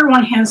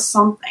 everyone has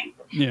something.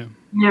 Yeah.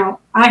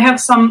 I have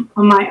some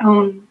of my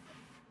own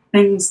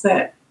things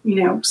that,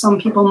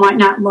 some people might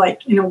not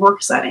like in a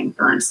work setting,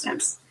 for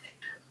instance.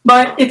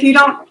 But if you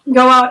don't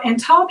go out and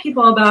tell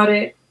people about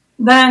it,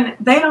 then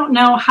they don't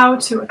know how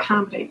to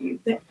accommodate you.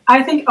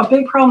 I think a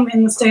big problem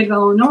in the state of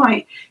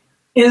Illinois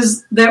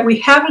is that we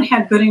haven't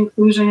had good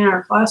inclusion in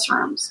our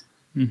classrooms.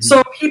 Mm-hmm.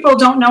 So people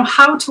don't know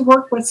how to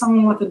work with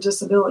someone with a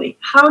disability.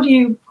 How do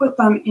you put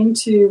them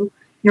into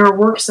your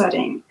work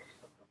setting?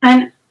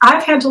 And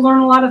I've had to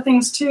learn a lot of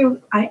things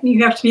too.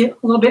 You have to be a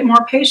little bit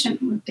more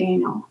patient with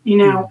Daniel,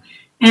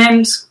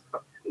 and,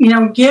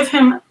 give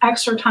him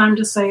extra time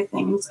to say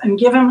things and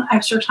give him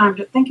extra time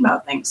to think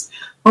about things.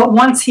 But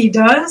once he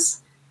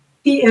does,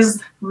 he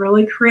is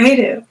really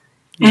creative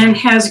and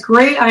has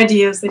great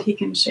ideas that he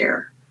can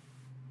share.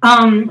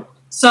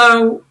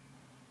 So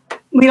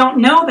we don't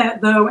know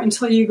that, though,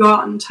 until you go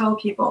out and tell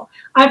people.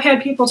 I've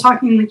had people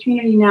talking in the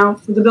community now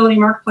for the Building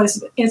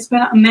MarketPlace. It's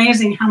been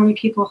amazing how many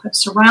people have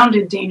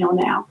surrounded Daniel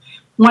now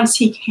once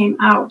he came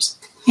out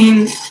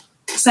in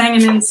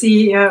Sangamon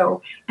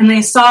CEO, and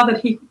they saw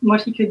that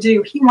what he could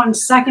do. He won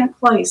second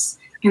place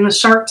in the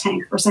Shark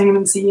Tank for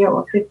Sangamon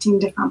CEO of 15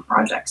 different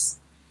projects.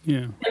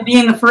 Yeah. And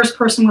being the first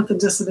person with a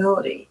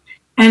disability.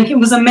 And it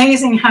was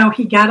amazing how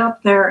he got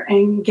up there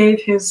and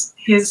gave his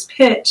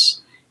pitch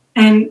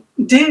and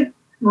did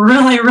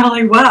really,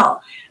 really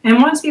well.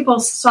 And once people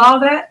saw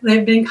that,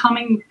 they've been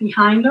coming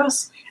behind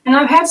us. And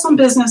I've had some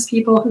business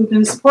people who've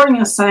been supporting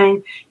us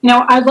saying,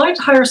 I'd like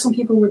to hire some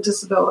people with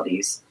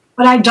disabilities,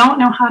 but I don't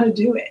know how to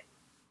do it.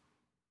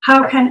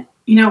 How can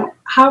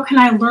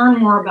I learn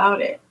more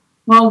about it?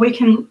 Well, we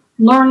can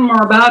learn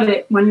more about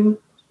it when we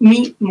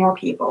meet more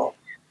people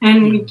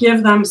and we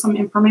give them some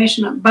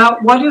information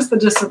about what is the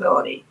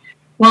disability.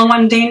 Well,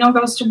 when Daniel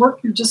goes to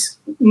work, you just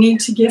need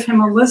to give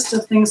him a list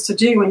of things to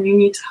do, and you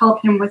need to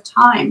help him with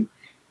time,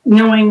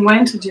 knowing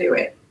when to do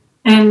it.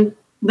 And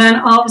then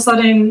all of a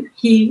sudden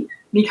he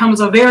becomes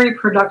a very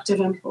productive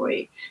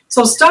employee.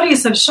 So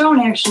studies have shown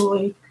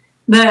actually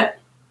that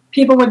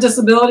people with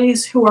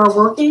disabilities who are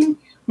working,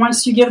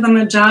 once you give them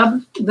a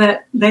job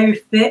that they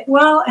fit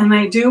well and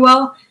they do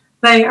well,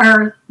 they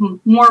are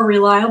more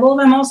reliable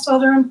than most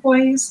other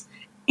employees,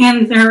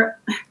 and the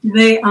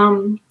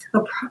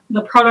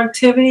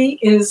productivity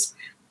is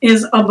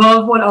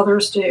above what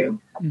others do.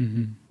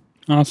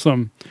 Mm-hmm.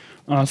 Awesome.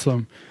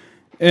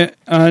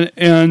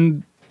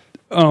 And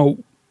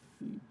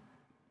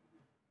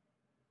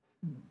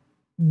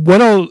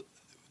what are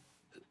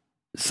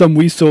some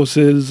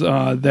resources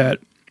that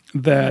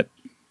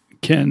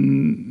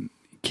can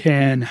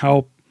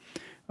help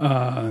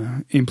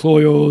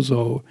employers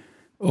or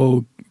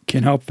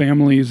can help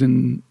families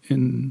in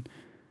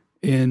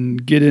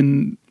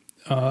getting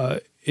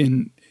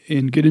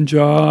getting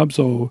jobs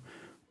or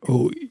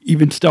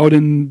even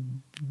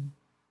starting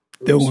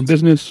their own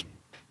business?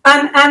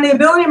 On the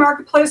Ability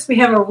Marketplace, we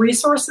have a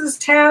resources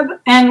tab,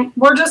 and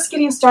we're just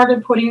getting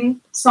started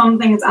putting some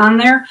things on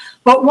there.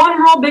 But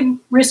one real big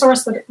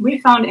resource that we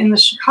found in the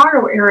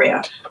Chicago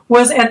area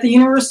was at the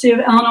University of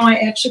Illinois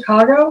at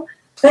Chicago.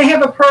 They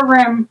have a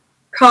program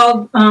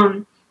called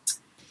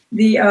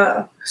the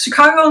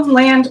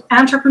Chicagoland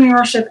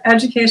Entrepreneurship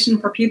Education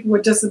for People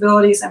with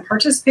Disabilities and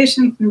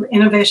Participation Through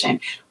Innovation.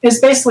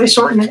 It's basically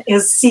shortened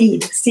as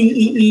CEED,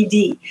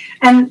 C-E-E-D.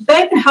 And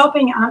they've been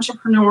helping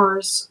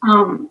entrepreneurs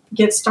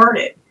get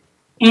started.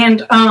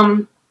 And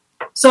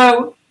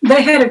so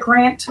they had a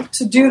grant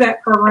to do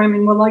that program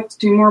and would like to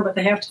do more, but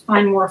they have to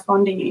find more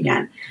funding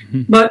again.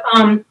 Mm-hmm. But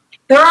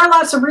there are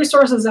lots of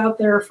resources out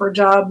there for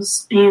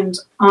jobs and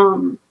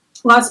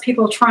lots of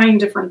people trying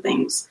different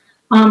things.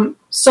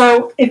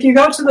 So if you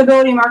go to the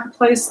Ability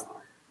Marketplace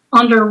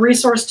under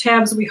resource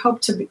tabs, we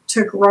hope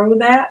to grow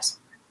that.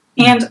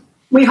 And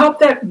we hope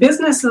that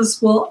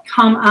businesses will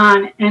come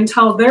on and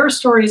tell their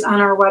stories on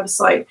our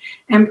website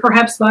and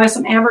perhaps buy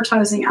some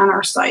advertising on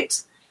our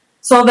site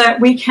so that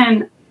we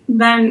can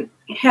then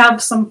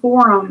have some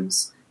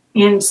forums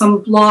and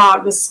some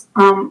blogs.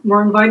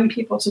 We're inviting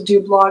people to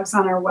do blogs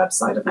on our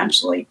website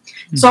eventually.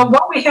 Mm-hmm. So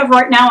what we have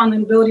right now on the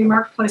Ability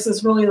Marketplace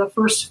is really the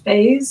first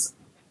phase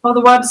of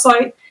the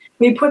website.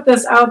 We put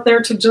this out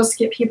there to just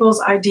get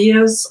people's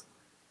ideas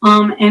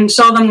and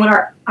show them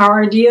what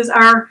our ideas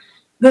are.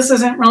 This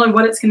isn't really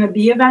what it's going to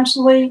be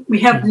eventually. We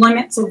have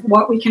limits of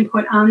what we can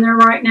put on there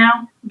right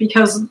now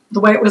because the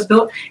way it was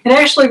built. It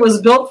actually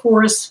was built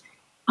for us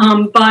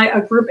by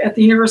a group at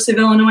the University of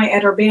Illinois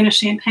at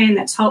Urbana-Champaign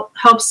that's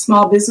helps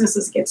small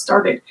businesses get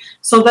started.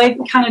 So they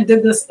kind of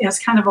did this as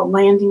kind of a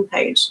landing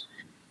page.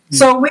 Mm-hmm.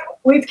 So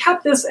we've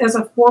kept this as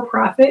a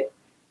for-profit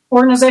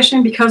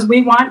organization because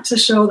we want to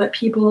show that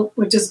people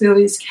with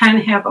disabilities can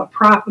have a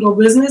profitable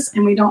business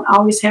and we don't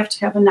always have to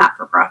have a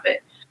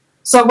not-for-profit.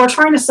 So we're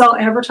trying to sell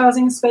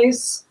advertising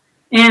space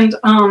and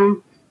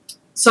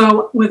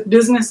so with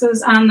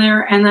businesses on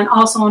there and then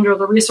also under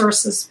the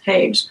resources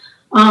page.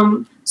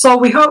 So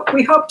we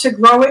hope to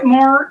grow it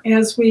more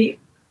as we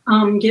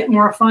get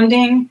more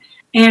funding,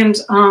 and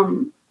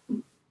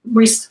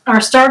we are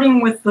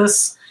starting with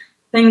this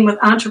thing with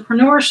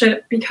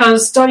entrepreneurship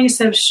because studies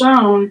have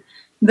shown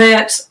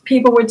that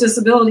people with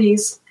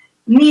disabilities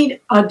need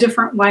a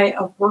different way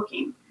of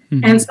working.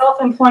 Mm-hmm. And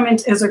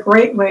self-employment is a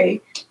great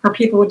way for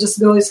people with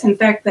disabilities. In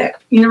fact, the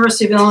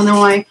University of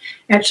Illinois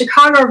at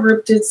Chicago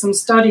group did some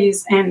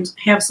studies and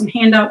have some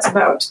handouts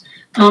about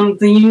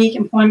the unique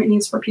employment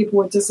needs for people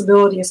with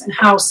disabilities and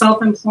how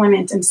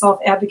self-employment and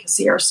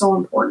self-advocacy are so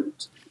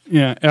important.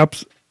 Yeah,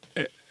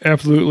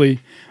 absolutely.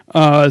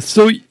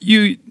 So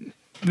you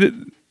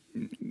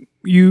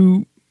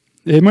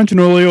mentioned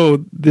earlier,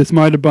 this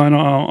might have been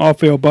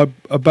off air, but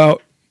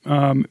about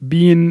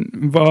being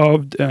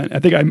involved, I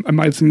think I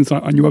might have seen this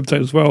on your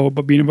website as well,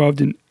 but being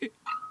involved in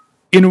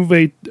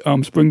Innovate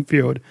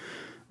Springfield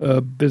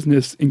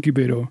Business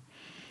Incubator.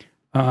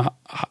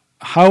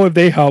 How have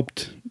they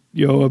helped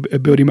your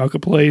Ability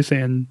Marketplace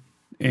and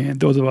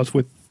those of us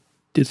with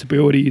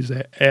disabilities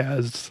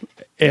as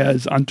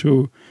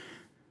onto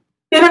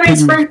Innovate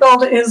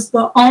Springfield is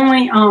the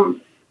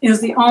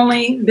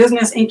only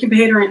business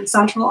incubator in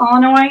Central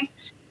Illinois,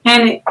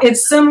 and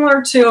it's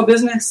similar to a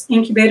business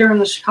incubator in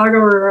the Chicago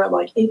area,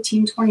 like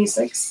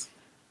 1826.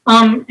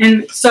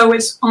 And so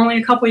it's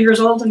only a couple years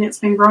old, and it's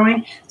been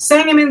growing.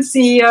 Sangamon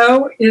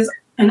CEO is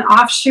an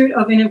offshoot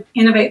of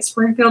Innovate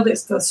Springfield.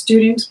 It's the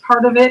student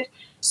part of it.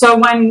 So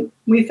when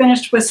Daniel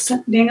finished with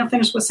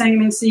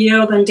Sangamon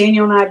CEO, then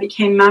Daniel and I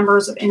became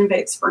members of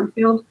Innovate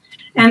Springfield.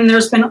 And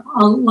there's been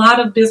a lot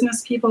of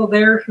business people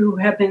there who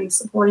have been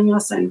supporting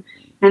us and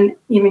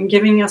even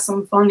giving us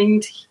some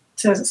funding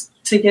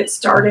to get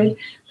started.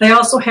 They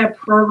also have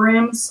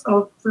programs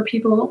for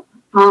people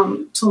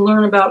to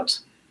learn about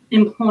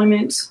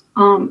employment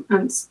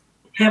and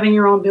having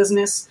your own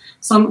business,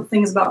 some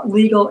things about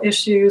legal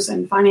issues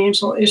and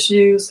financial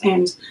issues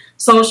and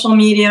social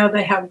media.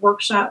 They have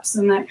workshops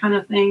and that kind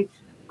of thing.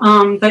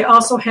 They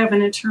also have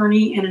an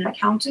attorney and an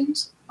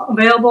accountant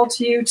available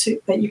to you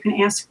that you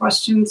can ask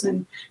questions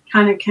and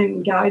kind of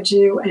can guide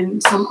you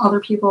and some other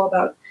people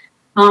about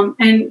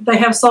And they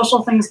have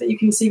social things that you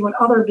can see what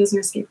other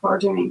business people are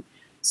doing.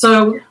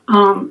 So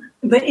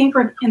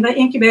the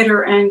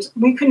incubator, and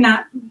we could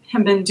not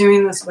have been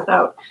doing this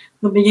without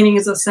the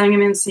beginnings of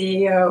Sangamon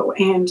CEO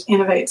and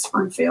Innovate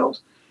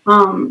Springfield.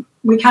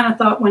 We kind of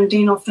thought when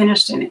Dino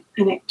finished and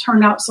it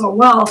turned out so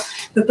well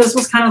that this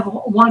was kind of a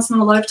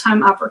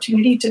once-in-a-lifetime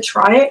opportunity to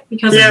try it.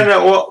 Because why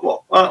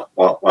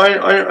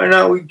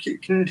not we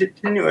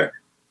continue it?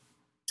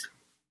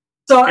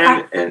 So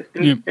and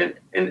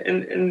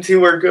see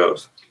where it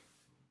goes.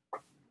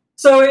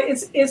 So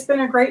it's been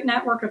a great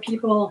network of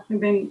people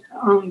who've been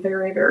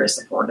very, very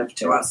supportive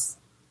to us.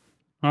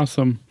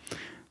 Awesome.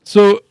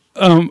 So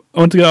I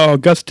want to get our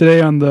guest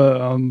today on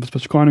the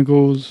Special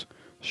Chronicles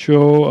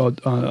show.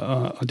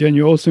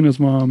 Daniel Olson, his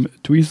mom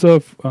Teresa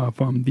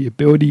from the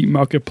Ability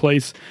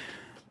Marketplace.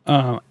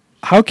 How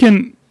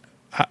can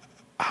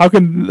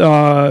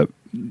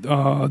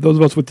those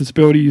of us with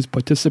disabilities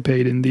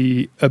participate in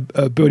the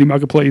Ability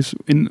Marketplace?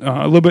 In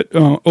a little bit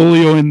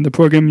earlier in the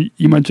program,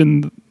 you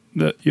mentioned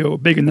the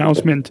big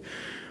announcement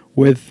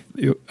with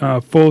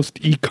first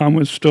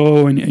e-commerce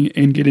store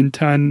and get in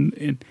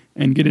 10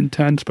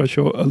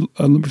 Special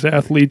Olympics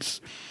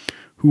athletes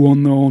who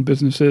own their own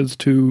businesses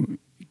to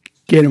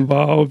get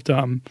involved.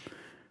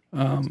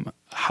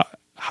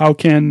 How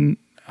can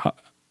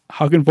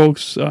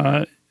folks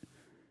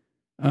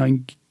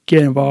get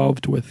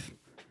involved with?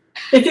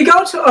 If you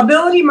go to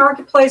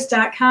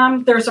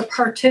abilitymarketplace.com, there's a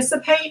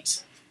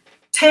participate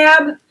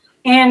tab,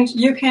 and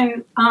you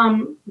can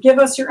give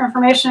us your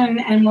information,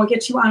 and we'll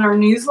get you on our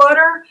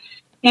newsletter.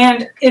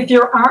 And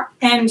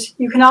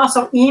you can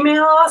also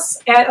email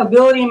us at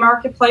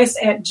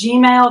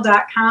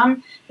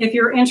abilitymarketplace@gmail.com if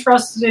you're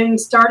interested in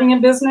starting a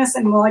business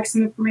and would like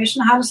some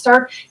information on how to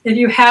start. If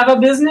you have a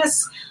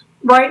business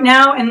right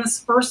now in this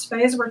first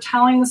phase, we're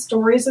telling the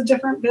stories of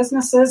different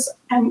businesses,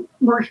 and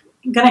we're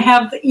going to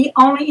have the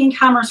only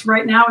e-commerce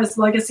right now is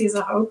Legacies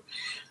of Hope.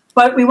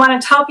 But we want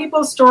to tell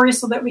people stories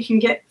so that we can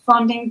get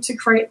funding to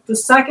create the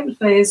second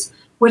phase,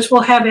 which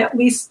will have at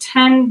least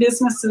 10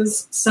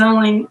 businesses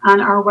selling on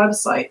our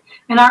website.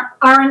 And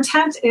our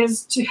intent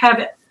is to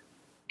have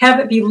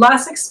it be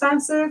less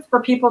expensive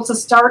for people to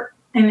start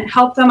and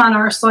help them on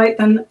our site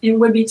than it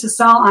would be to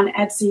sell on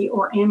Etsy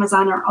or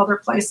Amazon or other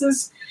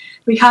places.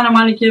 We kind of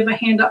want to give a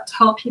hand up to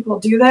help people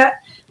do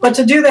that. But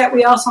to do that,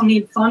 we also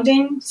need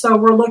funding. So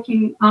we're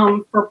looking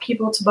for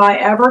people to buy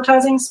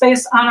advertising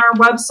space on our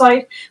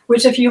website,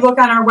 which if you look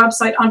on our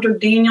website under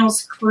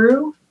Daniel's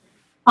Crew,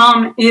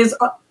 is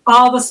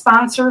all the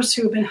sponsors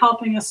who have been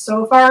helping us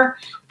so far.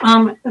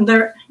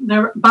 They're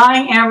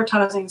buying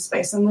advertising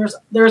space, and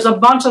there's a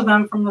bunch of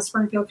them from the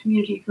Springfield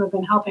community who have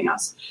been helping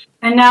us.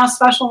 And now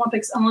Special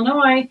Olympics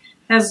Illinois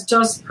has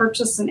just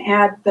purchased an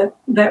ad that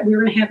we're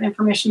going to have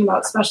information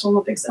about Special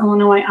Olympics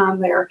Illinois on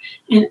there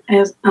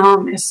as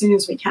soon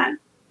as we can.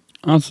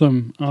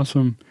 Awesome.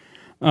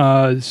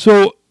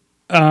 So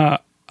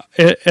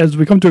as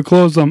we come to a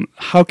close,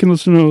 how can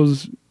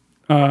listeners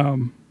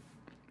find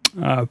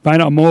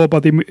out more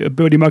about the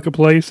Ability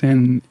Marketplace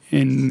and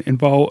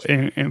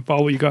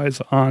follow you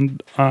guys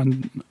on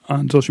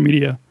social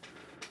media?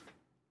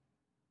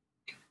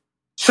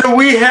 So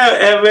we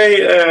have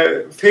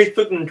a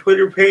Facebook and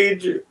Twitter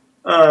page,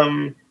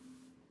 so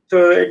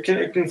it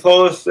can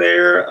follow us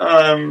there.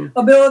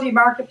 Ability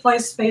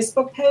Marketplace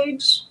Facebook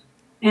page,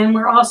 and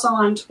we're also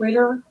on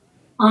Twitter.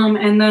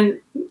 And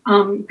then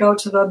go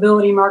to the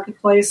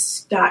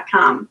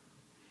abilitymarketplace.com.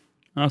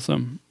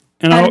 Awesome.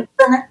 And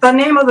the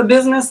name of the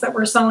business that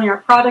we're selling our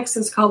products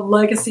is called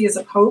Legacies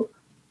of Hope.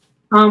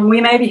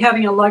 We may be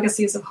having a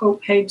Legacies of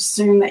Hope page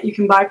soon that you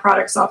can buy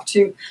products off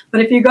to.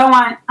 But if you go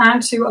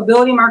onto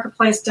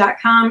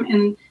abilitymarketplace.com,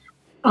 and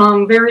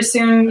very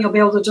soon you'll be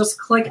able to just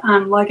click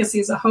on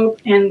Legacies of Hope,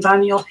 and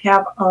then you'll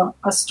have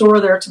a store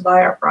there to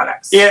buy our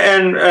products. Yeah,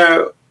 and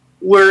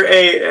we're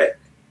a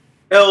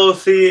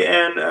LLC,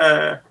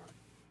 and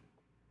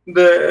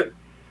the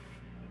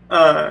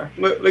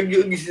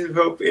Legacies of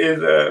Hope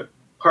is a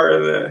part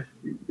of the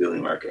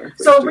Ability Marketplace.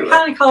 So we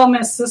kind of call them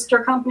as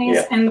sister companies,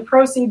 yeah. And the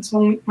proceeds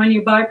when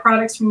you buy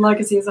products from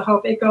Legacies of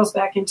Hope, it goes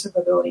back into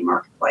the Ability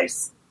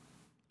Marketplace.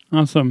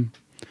 Awesome.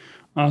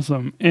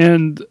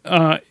 And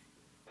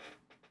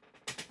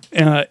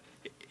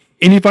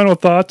any final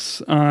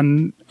thoughts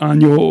on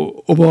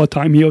your overall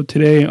time here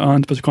today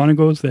on Special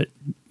Chronicles that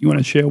you want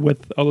to share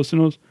with our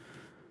listeners?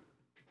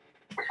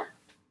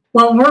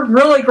 Well, we're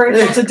really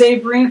grateful to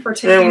Dave Breen for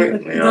taking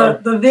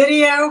the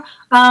video.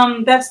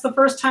 That's the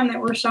first time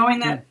that we're showing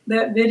that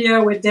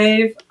video with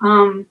Dave.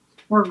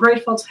 We're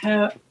grateful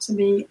to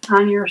be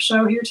on your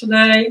show here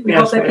today. We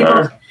hope that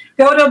people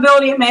go to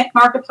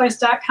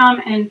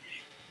abilitymarketplace.com, and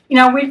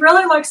we'd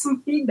really like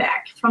some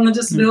feedback from the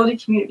disability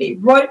community.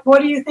 What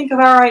do you think of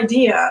our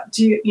idea?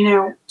 Do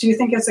you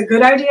think it's a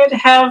good idea to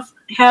have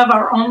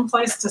our own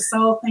place to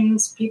sell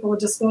things, people with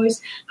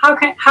disabilities? How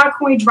can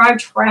we drive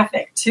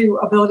traffic to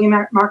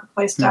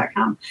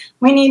abilitymarketplace.com?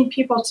 We need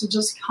people to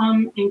just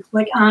come and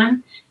click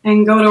on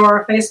and go to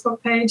our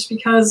Facebook page,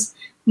 because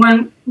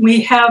when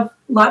we have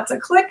lots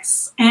of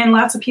clicks and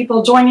lots of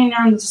people joining in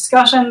on the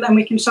discussion, then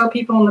we can show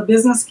people in the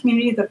business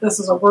community that this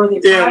is a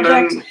worthy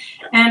project.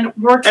 And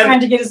we're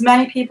trying to get as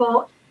many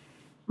people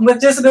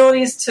with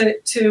disabilities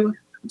to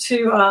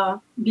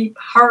be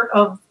part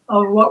of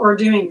what we're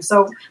doing.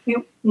 So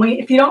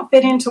if you don't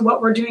fit into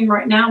what we're doing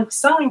right now,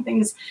 selling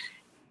things,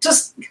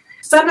 just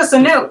send us a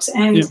note.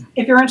 And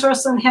if you're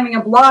interested in having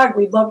a blog,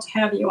 we'd love to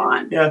have you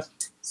on. Yes.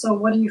 So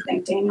what do you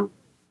think, Daniel?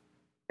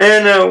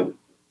 And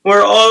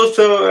we're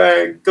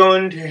also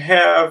going to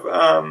have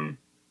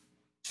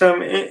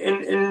some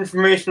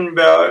information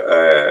about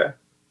I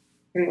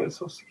think what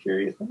Social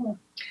Security is about.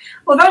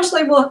 Well,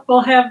 eventually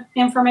we'll have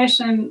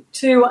information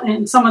too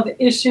in some of the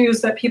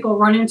issues that people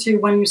run into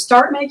when you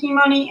start making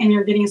money and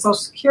you're getting Social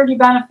Security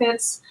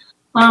benefits.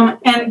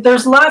 And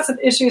there's lots of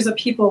issues of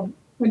people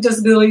with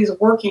disabilities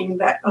working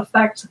that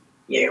affect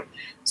you.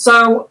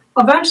 So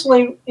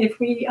eventually, if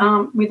we'd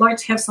like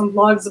to have some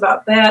blogs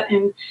about that.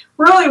 And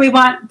really, we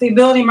want the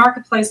Ability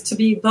Marketplace to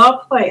be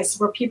the place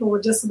where people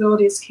with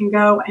disabilities can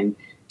go and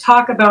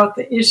talk about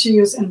the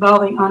issues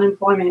involving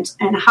unemployment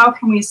and how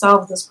can we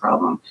solve this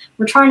problem.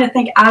 We're trying to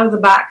think out of the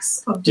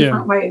box of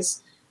different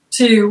ways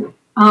to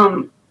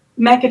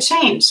make a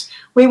change.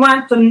 We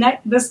want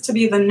this to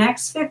be the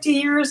next 50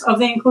 years of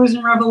the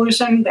inclusion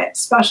revolution that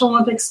Special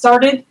Olympics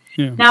started.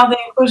 Yeah. Now the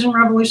inclusion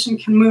revolution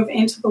can move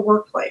into the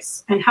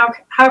workplace. And how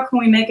can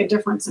we make a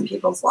difference in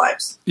people's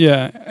lives?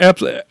 Yeah,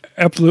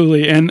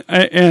 absolutely. And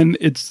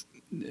it's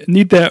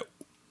neat that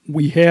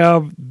we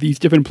have these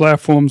different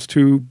platforms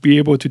to be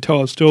able to tell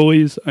our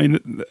stories.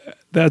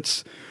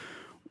 That's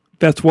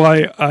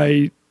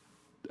why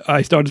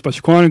I started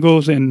Special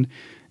Chronicles and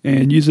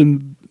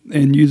using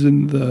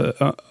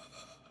the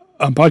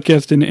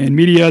podcast and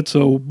media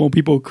so more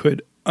people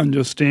could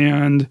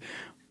understand.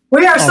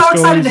 We are so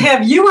excited to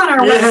have you on our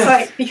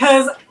website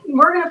because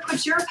we're going to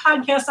put your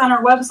podcast on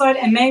our website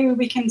and maybe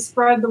we can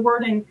spread the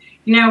word and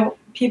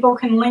people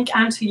can link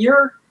onto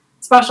your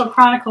Special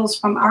Chronicles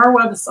from our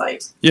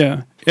website.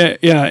 Yeah,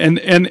 and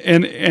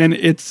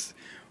it's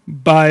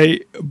by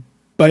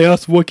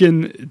us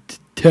working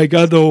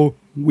together,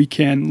 we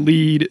can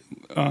lead,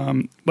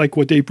 like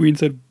what Dave Breen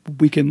said,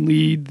 we can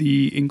lead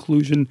the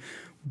inclusion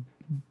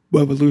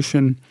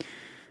revolution,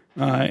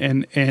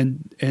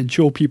 and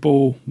show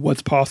people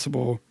what's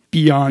possible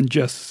beyond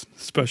just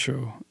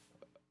Special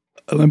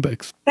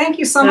Olympics. Thank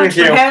you so much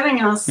for having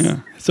us.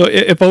 Yeah. So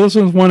if our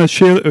listeners want to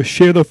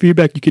share their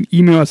feedback, you can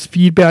email us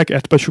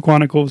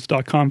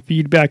feedback@specialchronicles.com,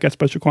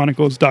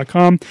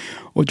 feedback@specialchronicles.com,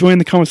 or join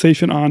the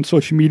conversation on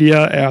social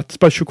media at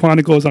Special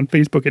Chronicles on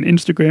Facebook and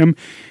Instagram,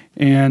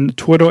 and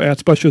Twitter at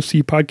Special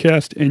C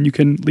Podcast. And you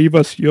can leave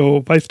us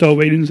your 5-star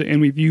ratings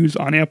and reviews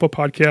on Apple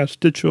Podcasts,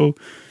 Stitcher,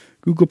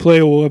 Google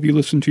Play, or wherever you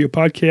listen to your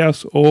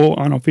podcasts, or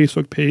on our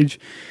Facebook page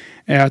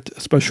at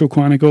Special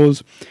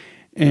Chronicles.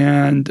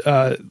 And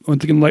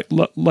once again,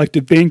 like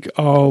to thank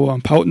our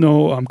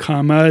partner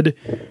ComEd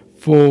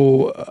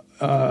for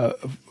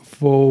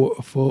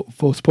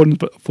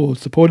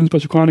supporting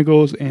Special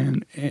Chronicles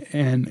and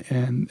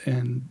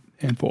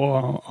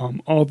for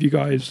all of you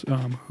guys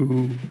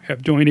who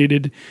have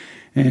donated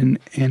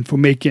and for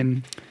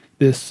making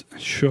this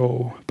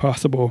show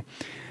possible.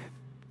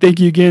 Thank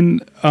you again,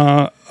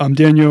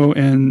 Daniel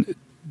and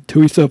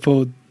Teresa,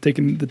 for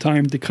taking the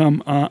time to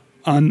come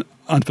on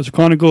Special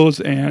Chronicles,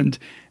 and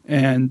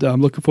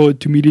I'm looking forward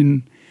to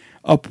meeting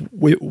up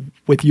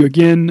with you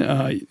again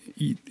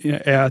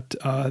at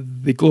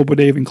the Global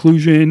Day of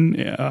Inclusion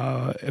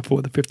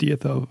for the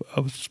 50th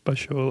of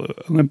Special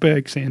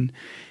Olympics and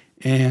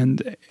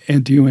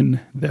doing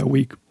that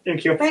week.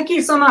 Thank you. Thank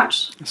you so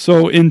much.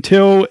 So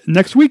until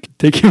next week,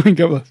 take care and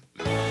God bless.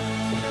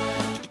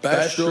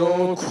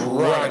 Special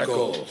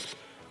Chronicles,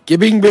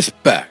 giving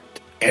respect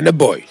and a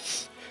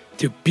voice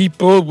to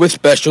people with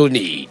special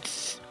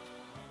needs.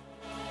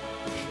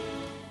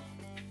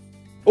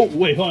 Oh,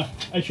 wait, hold on.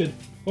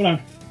 Hold on.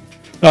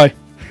 Sorry.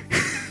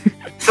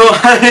 So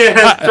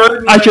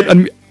I should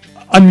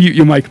unmute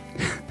your mic.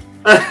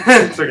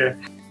 It's okay.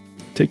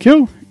 Take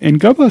care and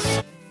God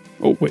bless.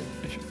 Oh, wait.